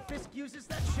idea what Fisk uses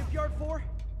that shipyard for?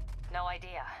 No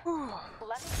idea.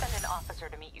 Let me send an officer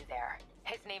to meet you there.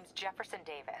 His name's Jefferson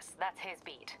Davis. That's his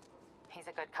beat. He's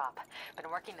a good cop. Been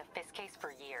working the Fisk case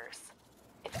for years.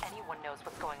 If anyone knows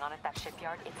what's going on at that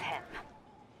shipyard, it's him.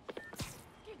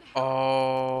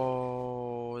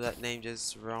 Oh, that name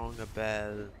just rung a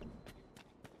bell.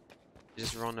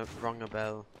 Just rung a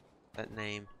bell. That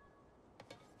name.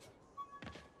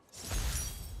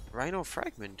 Rhino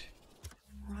Fragment.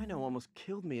 Rhino almost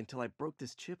killed me until I broke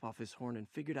this chip off his horn and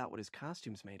figured out what his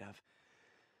costume's made of.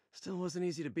 Still wasn't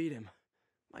easy to beat him.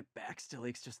 My back still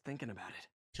aches just thinking about it.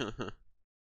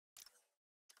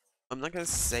 I'm not gonna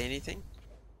say anything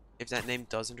if that name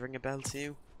doesn't ring a bell to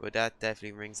you, but that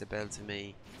definitely rings a bell to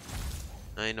me.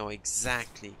 I know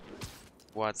exactly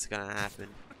what's gonna happen.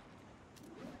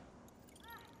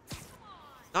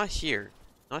 Not here.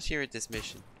 Not here at this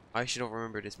mission. I actually don't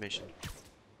remember this mission.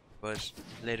 But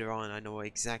later on, I know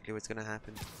exactly what's gonna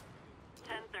happen.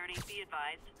 10:30, be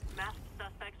advised. Masked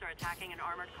suspects are attacking an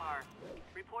armored car.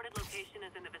 Reported location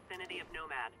is in the vicinity of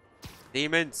Nomad.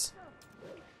 Demons!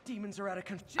 Demons are out of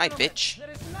control. Hi, bitch. That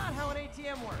is not how an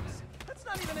ATM works. That's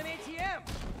not even an ATM.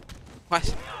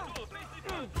 What?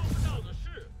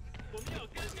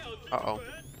 Uh-oh.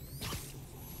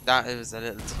 That was a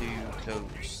little too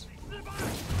close.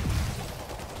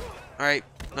 Alright,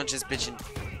 not just bitching.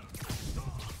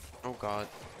 Oh god.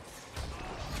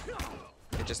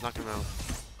 Okay, just knock him out.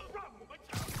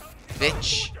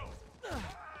 Bitch!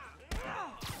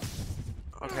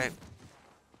 Okay.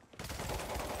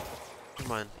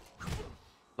 Come on.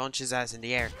 Launch his ass in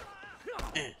the air.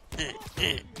 I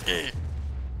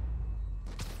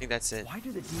think that's it. Why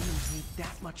do the demons need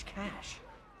that much cash?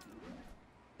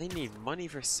 They need money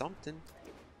for something.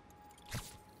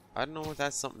 I don't know what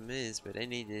that something is, but they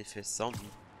need it for something.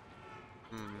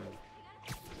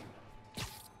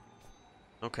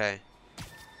 Okay.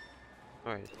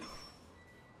 Alright.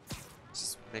 Let's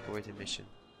just make our way to the mission.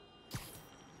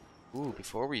 Ooh,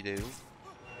 before we do...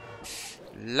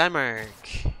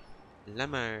 Lamarck!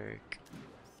 Lamarck!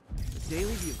 The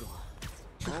Daily Bugle.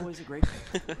 Always a great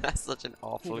thing. That's such an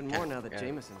awful Even more now that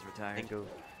Jameson's retired. Bingo.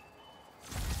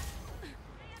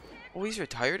 Oh, he's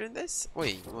retired in this?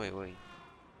 Wait. I'm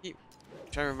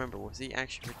trying to remember, was he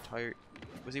actually retired?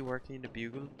 Was he working in the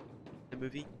Bugle? The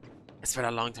movie? It's been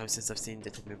a long time since I've seen the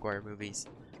Tobey Maguire movies.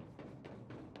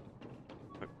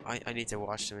 I need to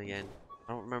watch them again.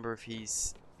 I don't remember if he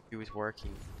was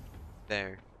working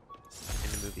there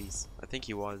in the movies. I think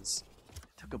he was.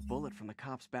 Took a bullet from the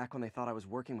cops back when they thought I was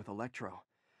working with Electro.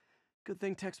 Good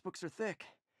thing textbooks are thick.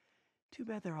 Too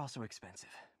bad they're also expensive.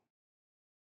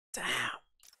 Damn.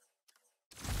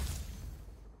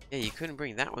 Yeah, you couldn't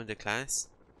bring that one to class.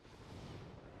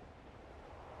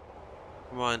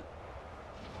 Come on.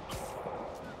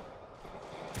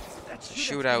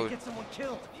 Shootout. Get someone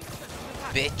killed.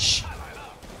 Bitch.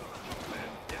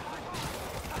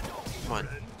 Come on.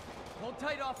 Hold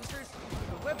tight, officers.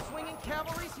 The web-swinging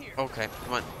cavalry's here. Okay,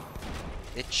 come on.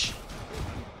 Bitch.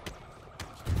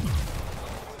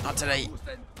 Not today.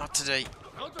 Not today.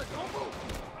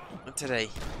 Not today.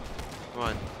 Come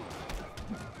on.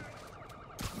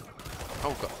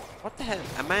 Oh god. What the hell?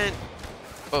 A man.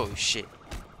 Oh shit.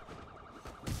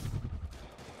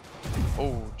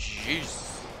 Oh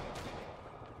jeez.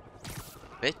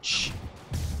 Bitch.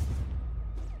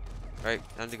 Right,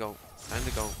 time to go. Time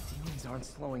to go. Demons aren't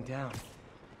slowing down.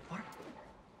 What?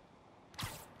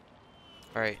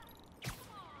 Alright.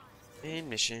 Main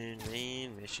mission,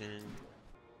 main mission.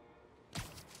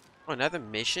 Oh, another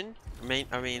mission?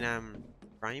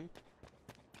 Crime?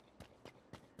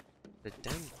 The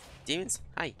damn demons?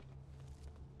 Hi.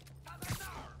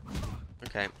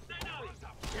 Okay.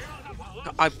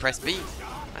 I pressed B.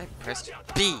 I pressed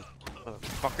B.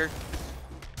 Motherfucker.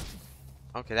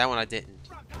 Okay, that one I didn't.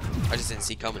 I just didn't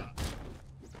see coming.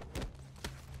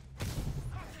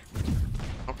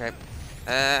 Okay.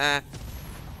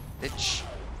 Bitch.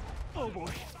 Oh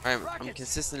boy. I'm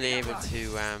consistently able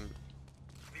to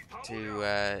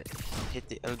hit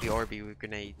the LBRB with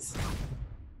grenades.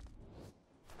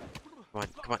 Come on,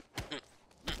 come on.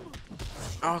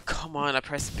 Oh come on, I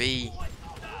pressed B.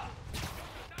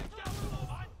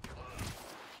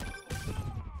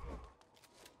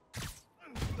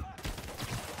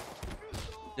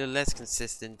 A little less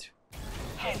consistent.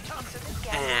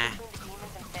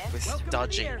 With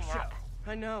dodging.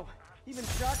 I know. Even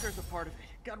Shocker's a part of it.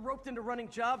 Got roped into running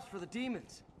jobs for the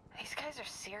demons. These guys are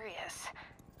serious.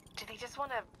 Do they just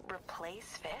want to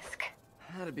replace Fisk?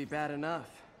 That'd be bad enough.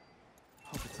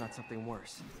 Hope it's not something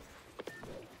worse.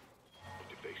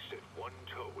 If they set one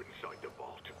toe inside the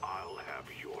vault, I'll have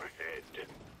your head.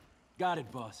 Got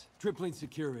it, boss. Tripling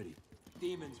security.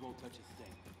 Demons won't touch a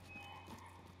thing.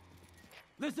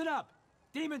 Listen up!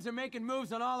 Demons are making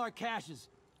moves on all our caches.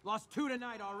 Lost 2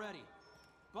 tonight already.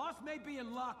 Boss may be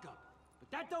in lockup, but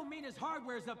that don't mean his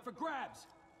hardware's up for grabs.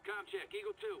 Com check,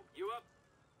 Eagle 2, you up?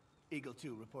 Eagle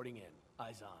 2 reporting in.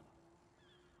 Eyes on.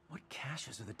 What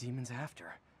caches are the demons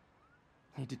after?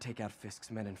 Need to take out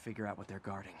Fisk's men and figure out what they're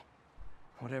guarding.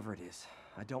 Whatever it is,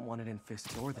 I don't want it in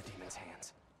Fisk's or the demons'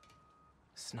 hands.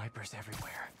 Snipers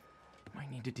everywhere.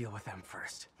 Might need to deal with them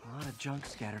first. A lot of junk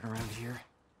scattered around here.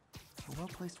 A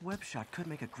well-placed web shot could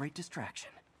make a great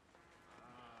distraction.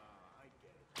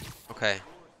 Okay.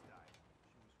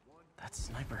 That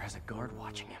sniper has a guard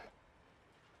watching him.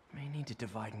 May need to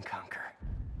divide and conquer.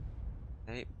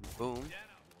 Okay, boom.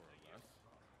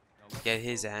 Get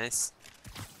his ass.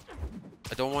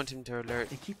 I don't want him to alert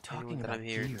They keep talking anyone that about I'm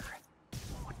here. gear.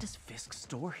 What does Fisk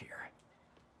store here?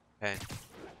 Okay.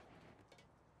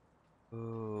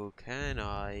 Oh, can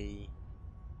I?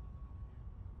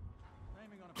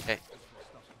 Okay.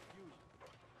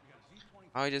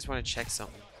 I just want to check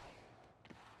something.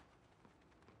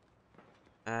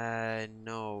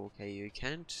 No. Okay, you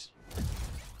can't.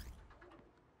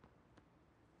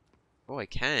 Oh, I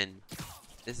can.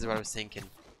 This is what I was thinking.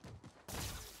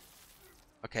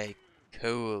 Okay,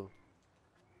 cool.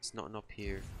 There's nothing up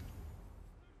here.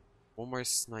 One more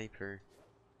sniper.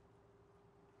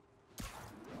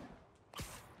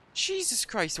 Jesus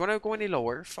Christ, you wanna go any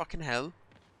lower? Fucking hell.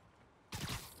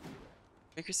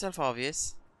 Make yourself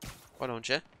obvious. Why don't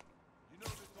you?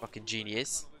 Fucking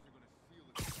genius.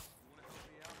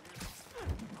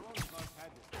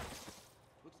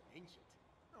 Looks ancient.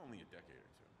 Only a decade or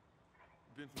two.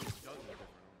 Been through a dozen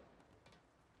different owners.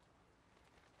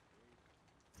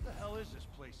 What the hell is this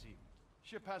place even?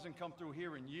 Ship hasn't come through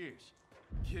here in years.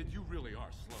 Kid, you really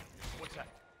are slow. What's that?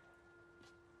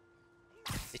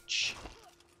 Bitch.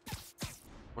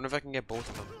 Wonder if I can get both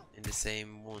of them in the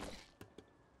same one.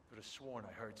 Could have sworn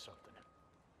I heard something.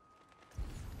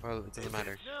 Well, it doesn't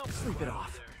matter. Sleep it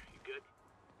off. You good?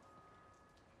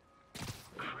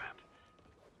 Crap.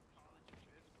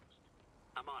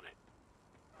 I'm on it.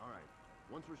 Alright.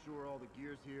 Once we're sure all the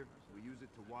gear's here, we use it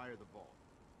to wire the vault.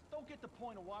 Don't get the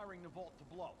point of wiring the vault to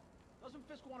blow. Doesn't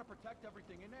Fisk want to protect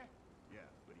everything in there? Yeah,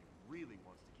 but he really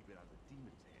wants to keep it out of the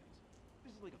demons' hands.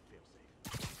 This is like a failsafe.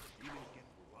 Demons get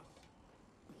through us.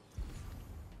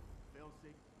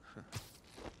 Failsafe.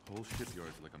 Whole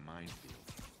shipyard's like a minefield.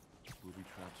 Booby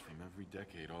traps from every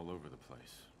decade all over the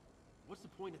place. What's the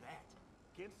point of that?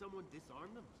 Can't someone disarm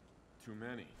them? Too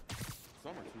many.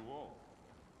 Some are too old.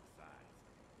 Besides,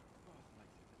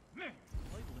 Man,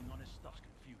 labeling on this stuff's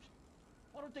confusing.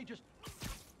 Why don't they just...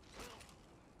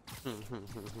 Take him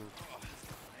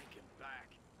back.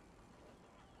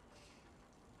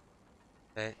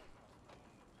 Okay.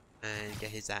 And get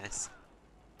his ass.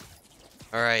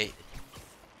 Alright.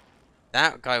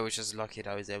 That guy was just lucky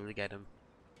that I was able to get him.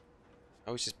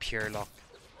 That was just pure luck.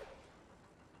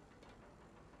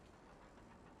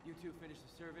 You two finished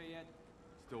the survey yet?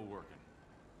 Still working.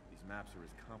 These maps are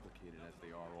as complicated as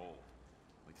they are old.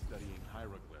 Like studying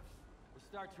hieroglyphs. We'll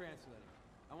start translating.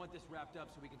 I want this wrapped up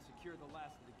so we can secure the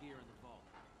last of the gear in the vault.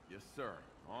 Yes, sir.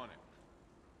 On it.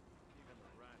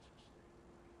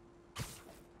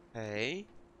 Hey.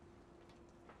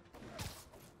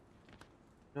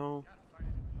 No.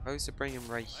 I was to bring him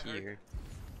right here.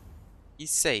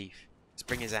 He's safe. Let's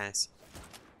bring his ass.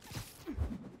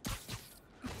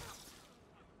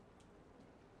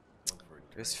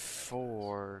 There's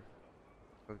 4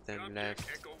 of them left.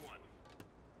 Echo 1.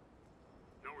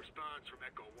 No response from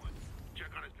Echo 1.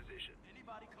 Check on his position.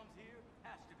 Anybody comes here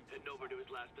has to be. Heading over to his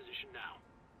last position now.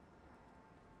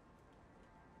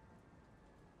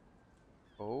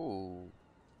 Oh.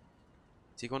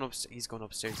 Is he going upstairs? He's going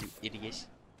upstairs, you idiot.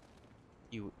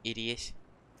 You idiot.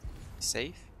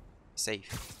 Safe?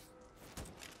 Safe.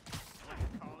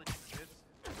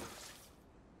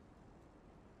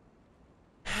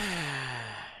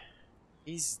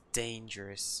 He's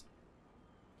dangerous.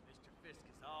 Mr. Fisk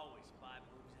is always 5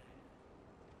 moves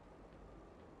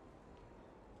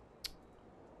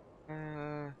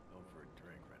ahead. Going for a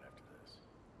drink right after this.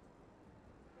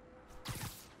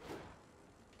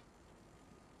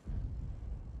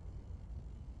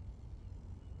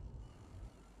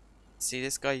 See,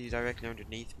 this guy directly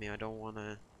underneath me. I don't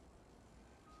wanna.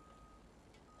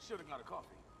 Should have got a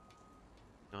coffee.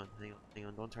 Hang on, hang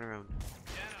on, don't turn around.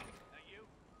 Yeah, that you?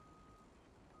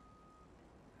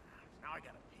 Now I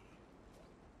gotta pee.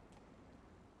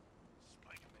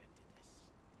 Spider-Man did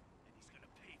this, and he's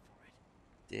gonna pay for it.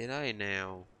 Did I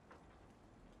now?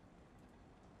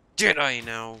 Did I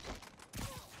now?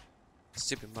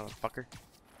 Stupid motherfucker.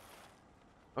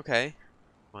 Okay,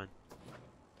 come on.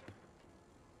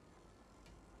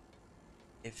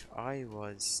 If I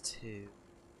was to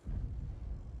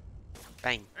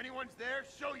bang. Anyone's there?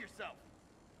 Show yourself.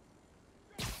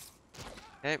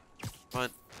 Okay, come on.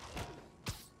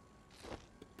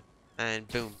 And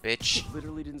boom, bitch.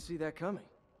 Literally didn't see that coming.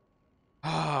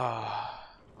 Ah,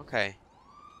 okay.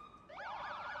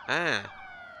 Ah.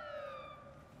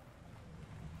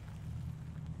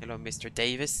 Hello, Mr.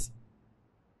 Davis.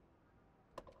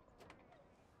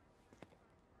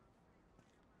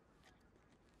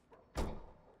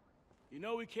 You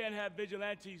know we can't have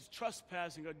vigilantes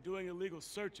trespassing or doing illegal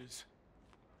searches.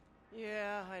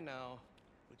 Yeah, I know.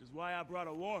 Which is why I brought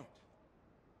a warrant.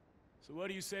 So what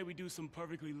do you say we do some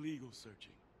perfectly legal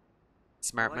searching?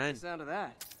 Smart I man. like the sound of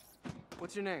that.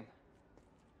 What's your name?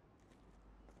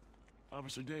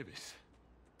 Officer Davis.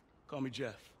 Call me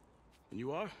Jeff. And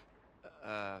you are?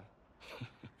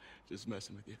 Just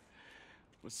messing with you.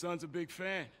 My son's a big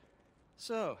fan.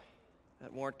 So,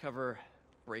 that warrant cover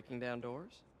breaking down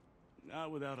doors?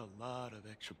 Not without a lot of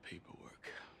extra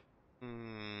paperwork.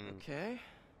 Okay.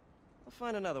 I'll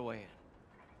find another way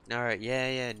in. Alright,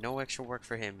 yeah, no extra work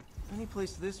for him. Any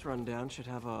place this rundown should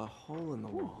have a hole in the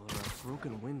wall or a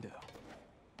broken window.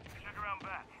 Check around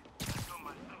back.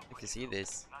 I can see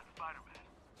this.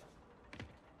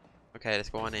 Okay, let's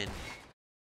go on in.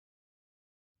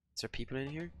 Is there people in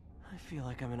here? I feel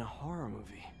like I'm in a horror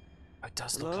movie. It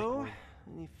does Hello? look like one.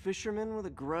 Any fisherman with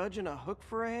a grudge and a hook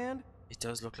for a hand? It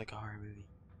does look like a horror movie.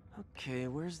 Okay,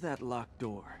 where's that locked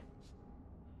door?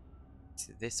 It's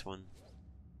this one.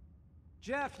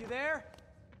 Jeff, you there?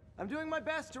 I'm doing my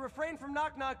best to refrain from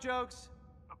knock-knock jokes.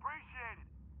 Appreciate it.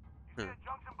 Huh. See a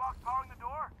junction box powering the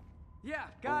door? Yeah,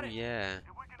 got it. Yeah. If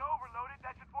we can overload it,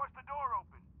 that should force the door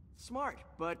open. Smart,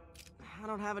 but I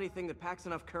don't have anything that packs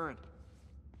enough current.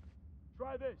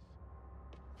 Try this.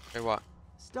 Hey, what?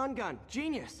 Stun gun,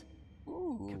 genius.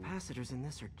 Ooh. Capacitors in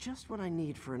this are just what I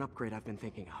need for an upgrade I've been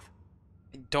thinking of.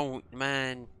 Don't,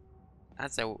 man.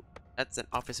 That's an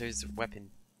officer's weapon.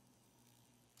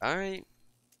 Alright.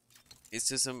 It's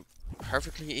just some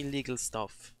perfectly illegal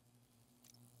stuff.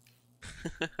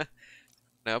 Can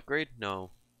I upgrade?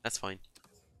 No. That's fine.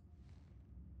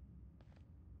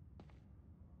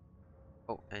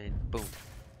 Oh, and boom.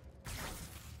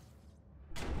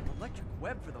 Electric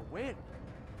web for the win.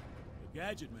 A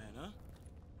gadget man, huh?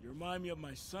 You remind me of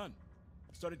my son.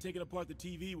 Started taking apart the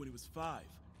TV when he was 5.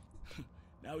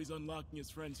 Now he's unlocking his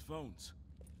friends' phones.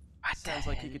 Sounds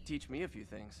like he could teach me a few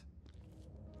things.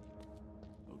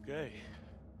 Okay.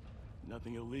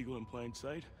 Nothing illegal in plain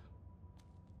sight?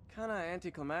 Kinda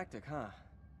anticlimactic, huh?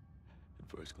 At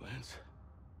first glance.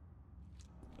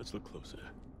 Let's look closer.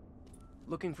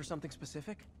 Looking for something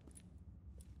specific?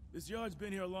 This yard's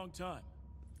been here a long time.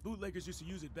 Bootleggers used to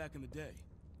use it back in the day.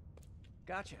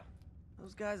 Gotcha.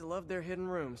 Those guys love their hidden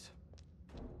rooms.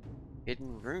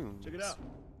 Hidden rooms? Check it out.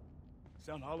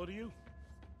 Sound hollow to you?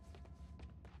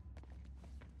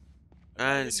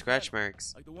 And scratch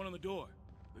marks. Like the one on the door.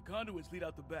 The conduits lead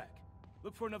out the back.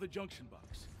 Look for another junction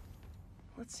box.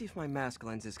 Let's see if my mask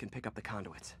lenses can pick up the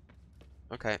conduits.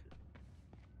 Okay.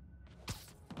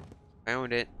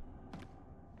 Found it.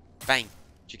 Bang.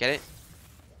 Did you get it?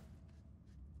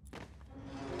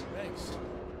 Thanks.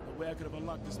 No way I could have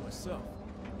unlocked this myself.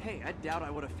 Hey, I doubt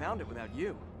I would have found it without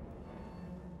you.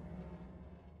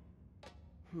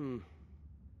 I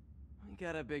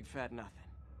got a big fat nothing.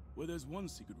 Well, there's one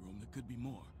secret room that could be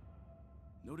more.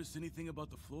 Notice anything about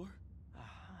the floor?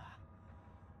 Aha.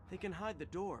 They can hide the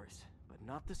doors, but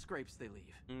not the scrapes they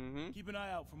leave. Mm-hmm. Keep an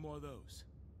eye out for more of those.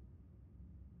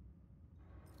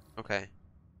 Okay.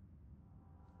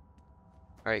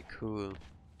 Alright, cool.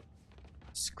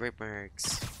 Scrape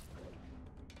marks.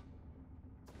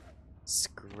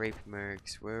 Scrape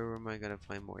marks. Where am I gonna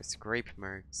find more scrape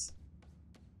marks?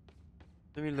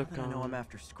 Let me look Now that on. I know I'm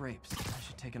after scrapes, I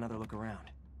should take another look around.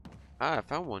 Ah, I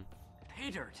found one. Pay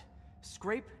dirt.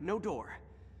 Scrape, no door.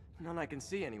 None I can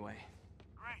see anyway.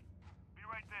 Great. Be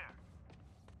right there.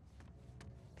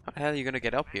 How the hell are you gonna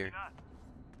get up here?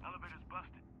 Elevator's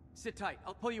busted. Sit tight.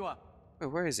 I'll pull you up. Wait,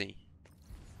 where is he?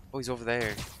 Oh, he's over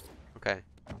there. Okay.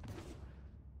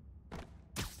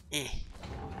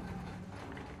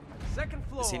 Second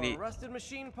floor, Does he need- rusted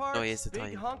machine parts, Oh, he has the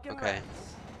big time. honkin' Okay.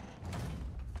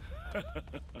 rats.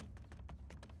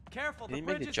 Careful, Did the he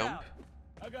make bridge a is jump? out.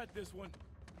 I got this one.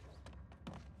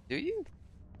 Do you?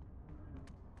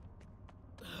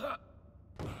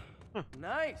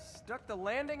 Nice. Stuck the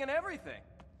landing and everything.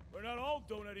 We're not all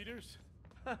donut eaters.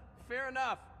 Fair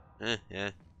enough. Yeah.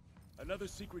 Another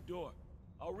secret door.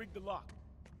 I'll rig the lock.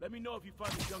 Let me know if you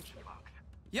find the junction box.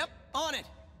 Yep, on it.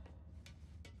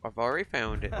 I've already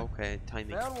found it. Okay,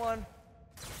 timing. Found one.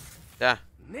 Yeah.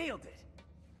 Nailed it.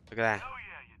 Look at that. Oh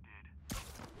yeah, you did.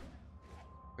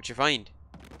 What'd you find?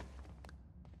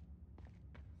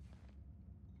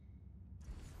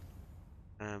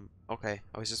 Okay.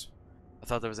 I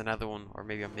thought there was another one, or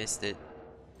maybe I missed it.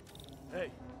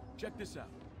 Hey, check this out.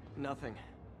 Nothing.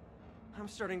 I'm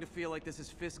starting to feel like this is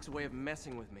Fisk's way of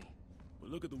messing with me. But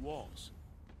look at the walls.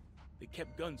 They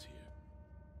kept guns here.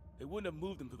 They wouldn't have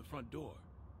moved them to the front door.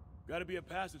 Gotta be a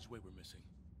passageway we're missing.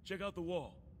 Check out the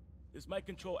wall. This might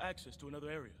control access to another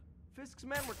area. Fisk's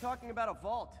men were talking about a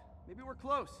vault. Maybe we're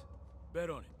close. Bet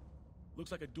on it.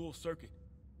 Looks like a dual circuit.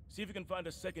 See if you can find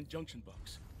a second junction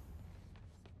box.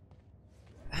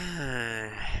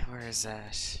 Where is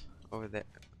that? Over there.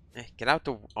 Get out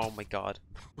the. Oh my god.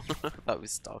 That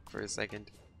was stuck for a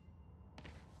second.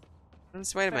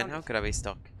 Wait a minute, how could I be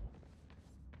stuck?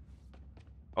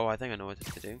 Oh, I think I know what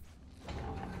to do.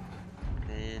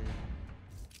 Then.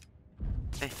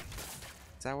 Hey.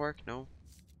 Does that work? No.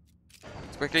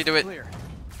 Let's quickly do it. Clear.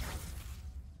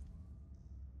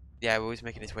 Yeah, we're always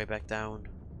making his way back down.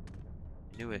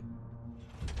 Knew it.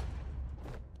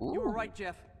 Ooh. You were right,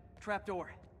 Jeff. Trapdoor.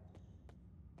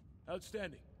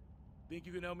 Outstanding. Think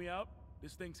you can help me out?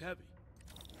 This thing's heavy.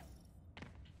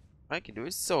 I can do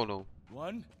it solo.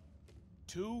 1,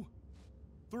 2,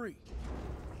 3.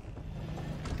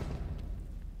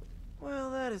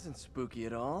 Well, that isn't spooky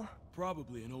at all.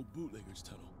 Probably an old bootlegger's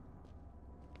tunnel.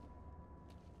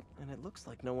 And it looks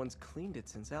like no one's cleaned it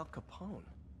since Al Capone.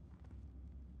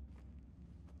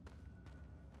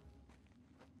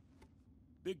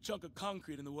 Big chunk of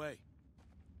concrete in the way.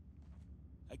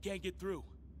 I can't get through.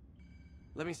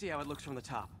 Let me see how it looks from the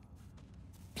top.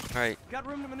 Alright. Got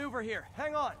room to maneuver here.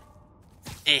 Hang on.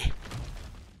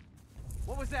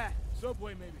 What was that?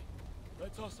 Subway, maybe.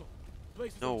 Let's hustle.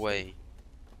 Place is No upstairs. way.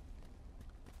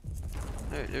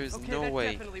 There's Okay, no that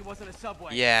way. definitely wasn't a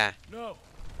subway. Yeah. No.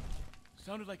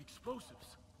 Sounded like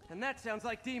explosives. And that sounds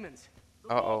like demons.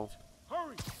 Uh-oh.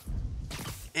 Hurry!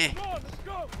 Come on, let's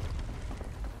go!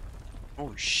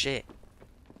 Oh shit.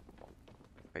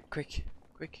 Right, quick.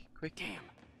 Damn.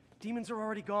 Demons are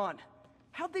already gone.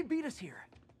 How'd they beat us here?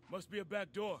 Must be a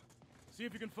back door. See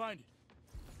if you can find it.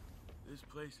 This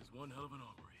place is one hell of an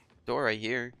armory. Door right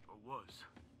here. Or was.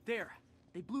 There.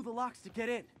 They blew the locks to get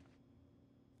in.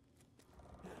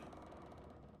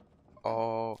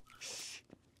 Oh. Shh.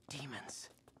 Demons.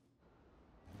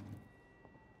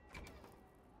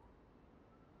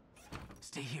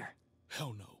 Stay here.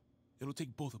 Hell no. It'll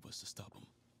take both of us to stop them.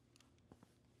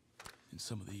 And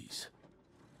some of these.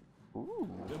 Ooh.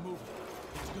 They're moving.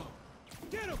 Let's go.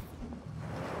 Get him!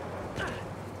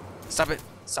 Stop it.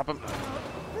 Stop him.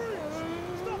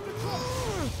 Stop the truck!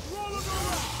 Roll him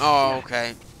over! Oh,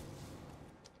 okay.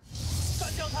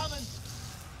 Shotgun coming.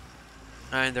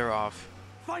 And they're off.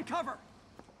 Find cover.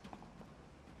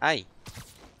 Hey.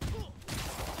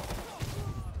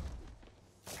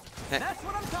 That's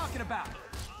what I'm talking about.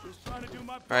 Just trying to do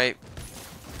my part. Right.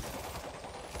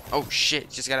 Oh shit,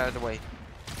 just got out of the way.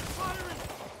 Firing!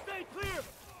 Stay clear!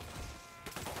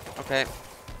 Okay.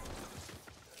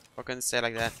 Fucking stay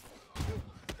like that.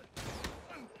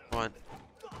 Come on.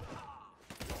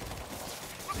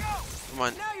 Come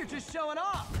on. Now you're just showing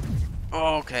off.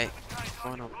 Oh, okay. Go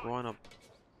on up, go on up.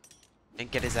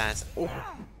 And get his ass. Oh.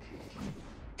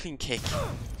 Clean kick.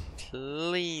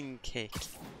 Clean kick.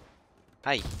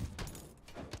 Hi.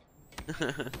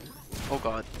 Oh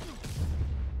god.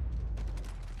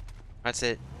 That's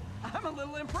it. I'm a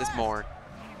little impressed. There's more.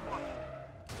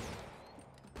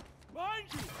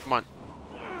 Come on.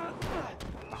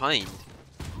 Behind.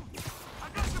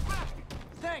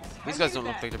 Thanks. These guys don't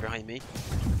look like they're behind me.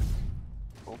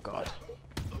 Oh god.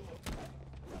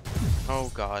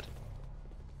 Oh god.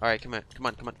 Alright, come on, come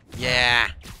on, come on. Yeah!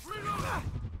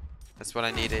 That's what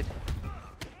I needed.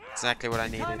 Exactly what I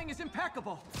needed. Timing is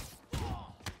impeccable.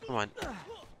 Come on.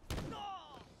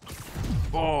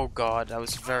 Oh god, that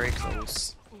was very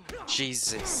close.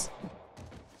 Jesus.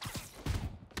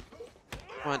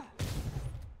 Come on.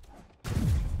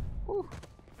 Woo.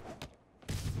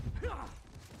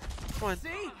 Come on. See?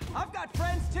 I've got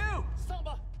friends too.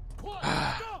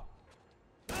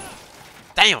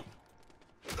 Damn!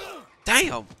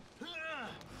 Damn!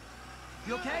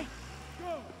 You okay?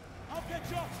 Go. I'll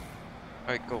catch up.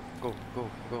 Alright, go, go, go,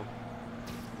 go.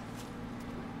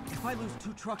 If I lose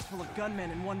 2 trucks full of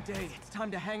gunmen in one day, it's time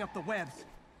to hang up the webs.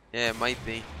 Yeah, it might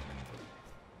be.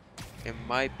 It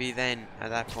might be then, at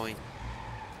that point.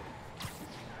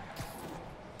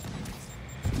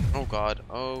 Oh god,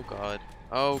 oh god,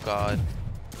 oh god.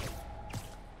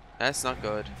 That's not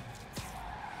good.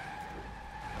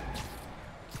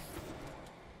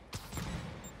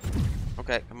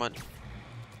 Okay, come on.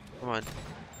 Come on.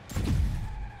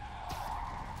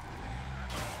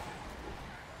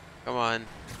 Come on.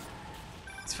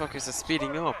 These fuckers are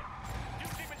speeding up.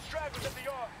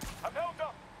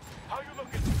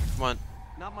 Come on.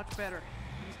 Not much better.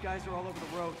 These guys are all over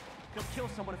the road. They'll kill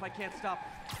someone if I can't stop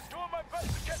them. Doing my best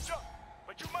to catch up,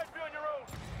 but you might be on your own.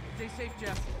 Stay safe,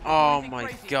 Jeff. Oh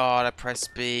my god, I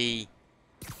pressed B.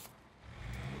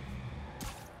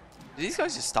 Did these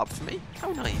guys just stop for me?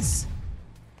 How nice.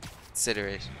 Consider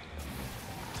it.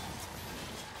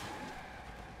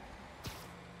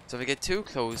 So if I get too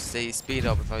close, they speed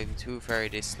up. If I'm too far,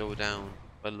 they slow down.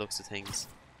 By the looks of things.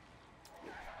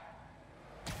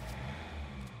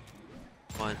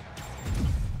 Come on.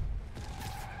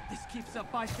 This keeps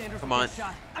up bystanders. Come on.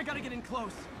 Shot. I gotta get in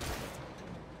close.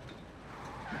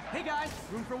 Hey guys,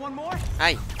 room for one more?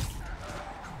 Hey.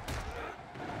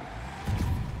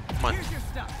 Come on. Here's your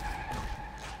stuff.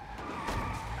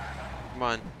 Come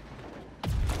on.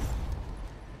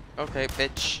 Okay,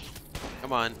 bitch.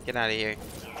 Come on, get out of here.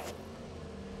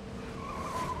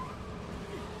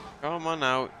 Come on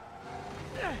out.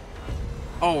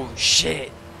 Oh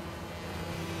shit.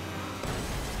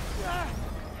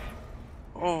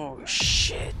 Oh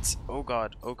shit. Oh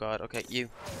god. Oh god. Okay, you.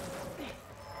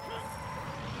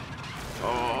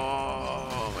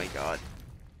 Oh my god.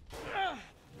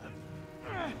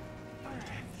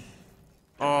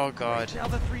 Oh god. Now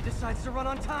the 3 decides to run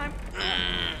on time.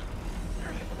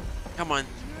 Come on.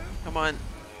 Come on.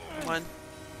 Come on.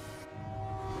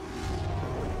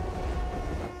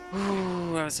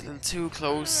 Ooh, that was a little too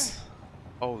close.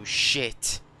 Oh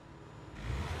shit.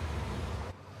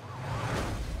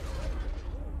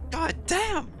 God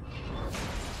damn!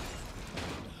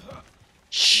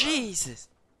 Jesus!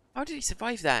 How did he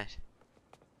survive that?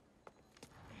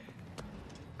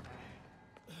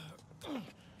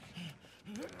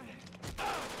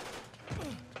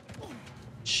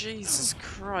 Jesus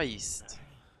Christ.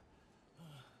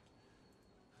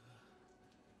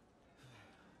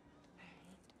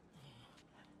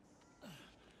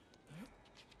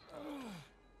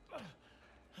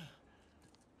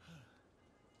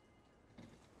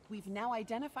 We've now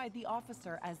identified the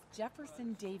officer as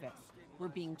Jefferson Davis. We're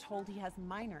being told he has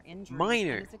minor injuries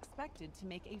Minor? and is expected to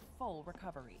make a full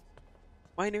recovery.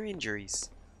 Minor injuries.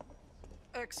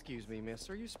 Excuse me, miss.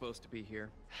 Are you supposed to be here?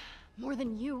 More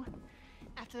than you.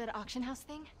 After that auction house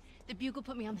thing, the Bugle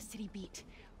put me on the city beat,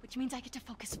 which means I get to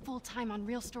focus full time on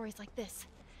real stories like this.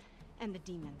 And the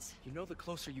demons. You know the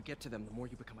closer you get to them, the more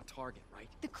you become a target, right?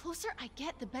 The closer I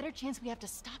get, the better chance we have to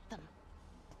stop them.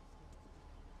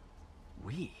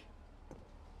 We?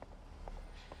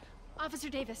 Officer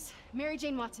Davis, Mary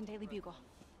Jane Watson, Daily Bugle.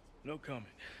 No comment.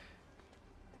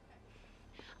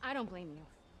 I don't blame you.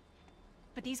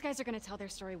 But these guys are gonna tell their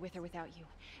story with or without you,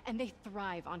 and they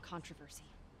thrive on controversy.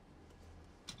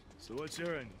 So what's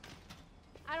your end?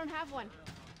 I don't have one.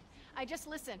 I just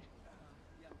listen.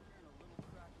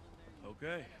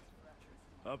 Okay.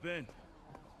 Hop in.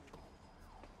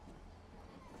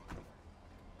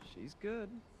 She's good.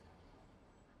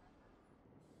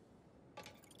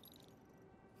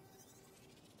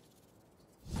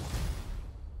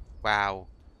 Wow.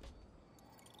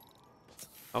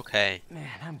 Okay. Man,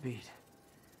 I'm beat.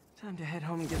 Time to head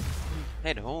home and get some sleep.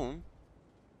 Head home?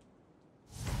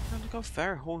 Look how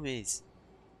far home is.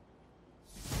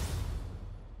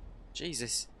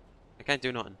 Jesus. I can't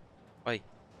do nothing. Why?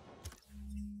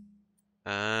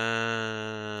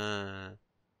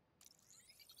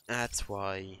 That's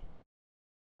why.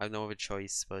 I have no other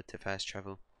choice but to fast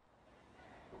travel.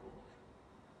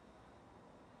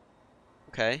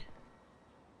 Okay.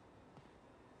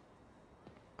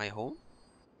 Am I home?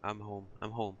 I'm home.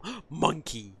 I'm home.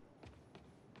 Monkey!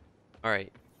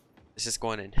 Alright. Let's just go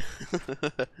on in.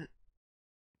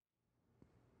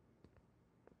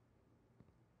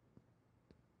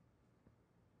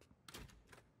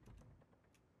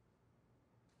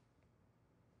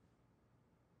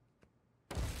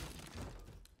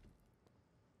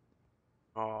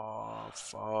 Oh,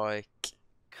 fuck.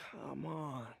 Come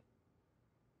on.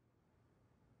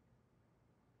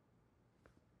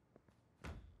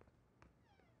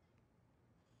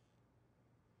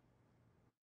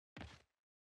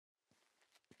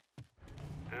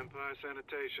 Empire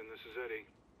Sanitation, this is Eddie.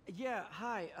 Yeah,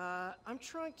 hi. I'm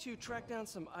trying to track down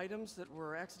some items that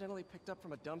were accidentally picked up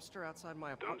from a dumpster outside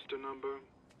my apartment. Dumpster number?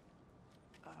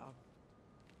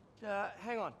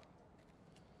 Hang on.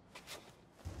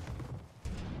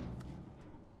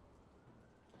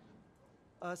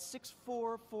 Uh,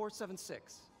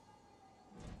 64476.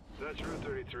 That's Route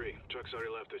 33. Truck's already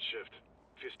left its shift.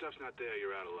 If your stuff's not there,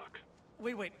 you're out of luck.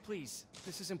 Wait, please.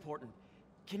 This is important.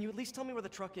 Can you at least tell me where the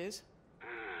truck is?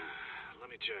 Let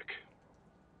me check.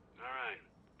 Alright.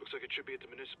 Looks like it should be at the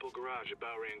municipal garage at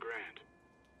Bowery and Grand.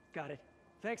 Got it.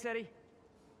 Thanks, Eddie.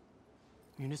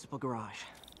 Municipal garage,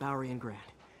 Bowery and Grand.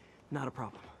 Not a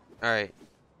problem. Alright.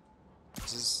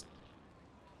 This is...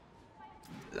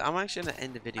 I'm actually gonna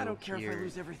end the video I don't care here. if I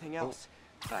lose everything else,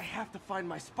 but I have to find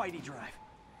my Spidey drive.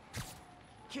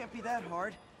 Can't be that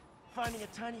hard. Finding a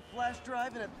tiny flash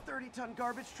drive in a 30-ton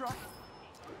garbage truck.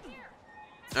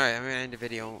 Alright, I'm gonna end the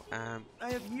video. I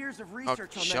have years of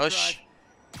research on that drive.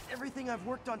 Everything I've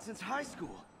worked on since high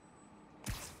school.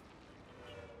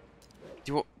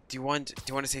 Do you want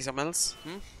to say something else?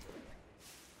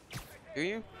 Do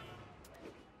you?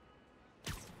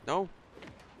 No?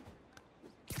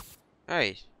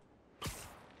 Alright.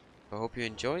 I hope you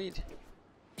enjoyed.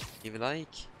 Leave a like,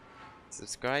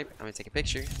 subscribe, I'm gonna take a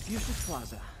picture. Fuchsia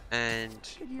Plaza. And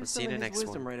we'll see you in the next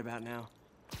one. Right about now.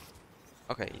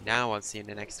 Okay, now I'll see you in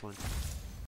the next one.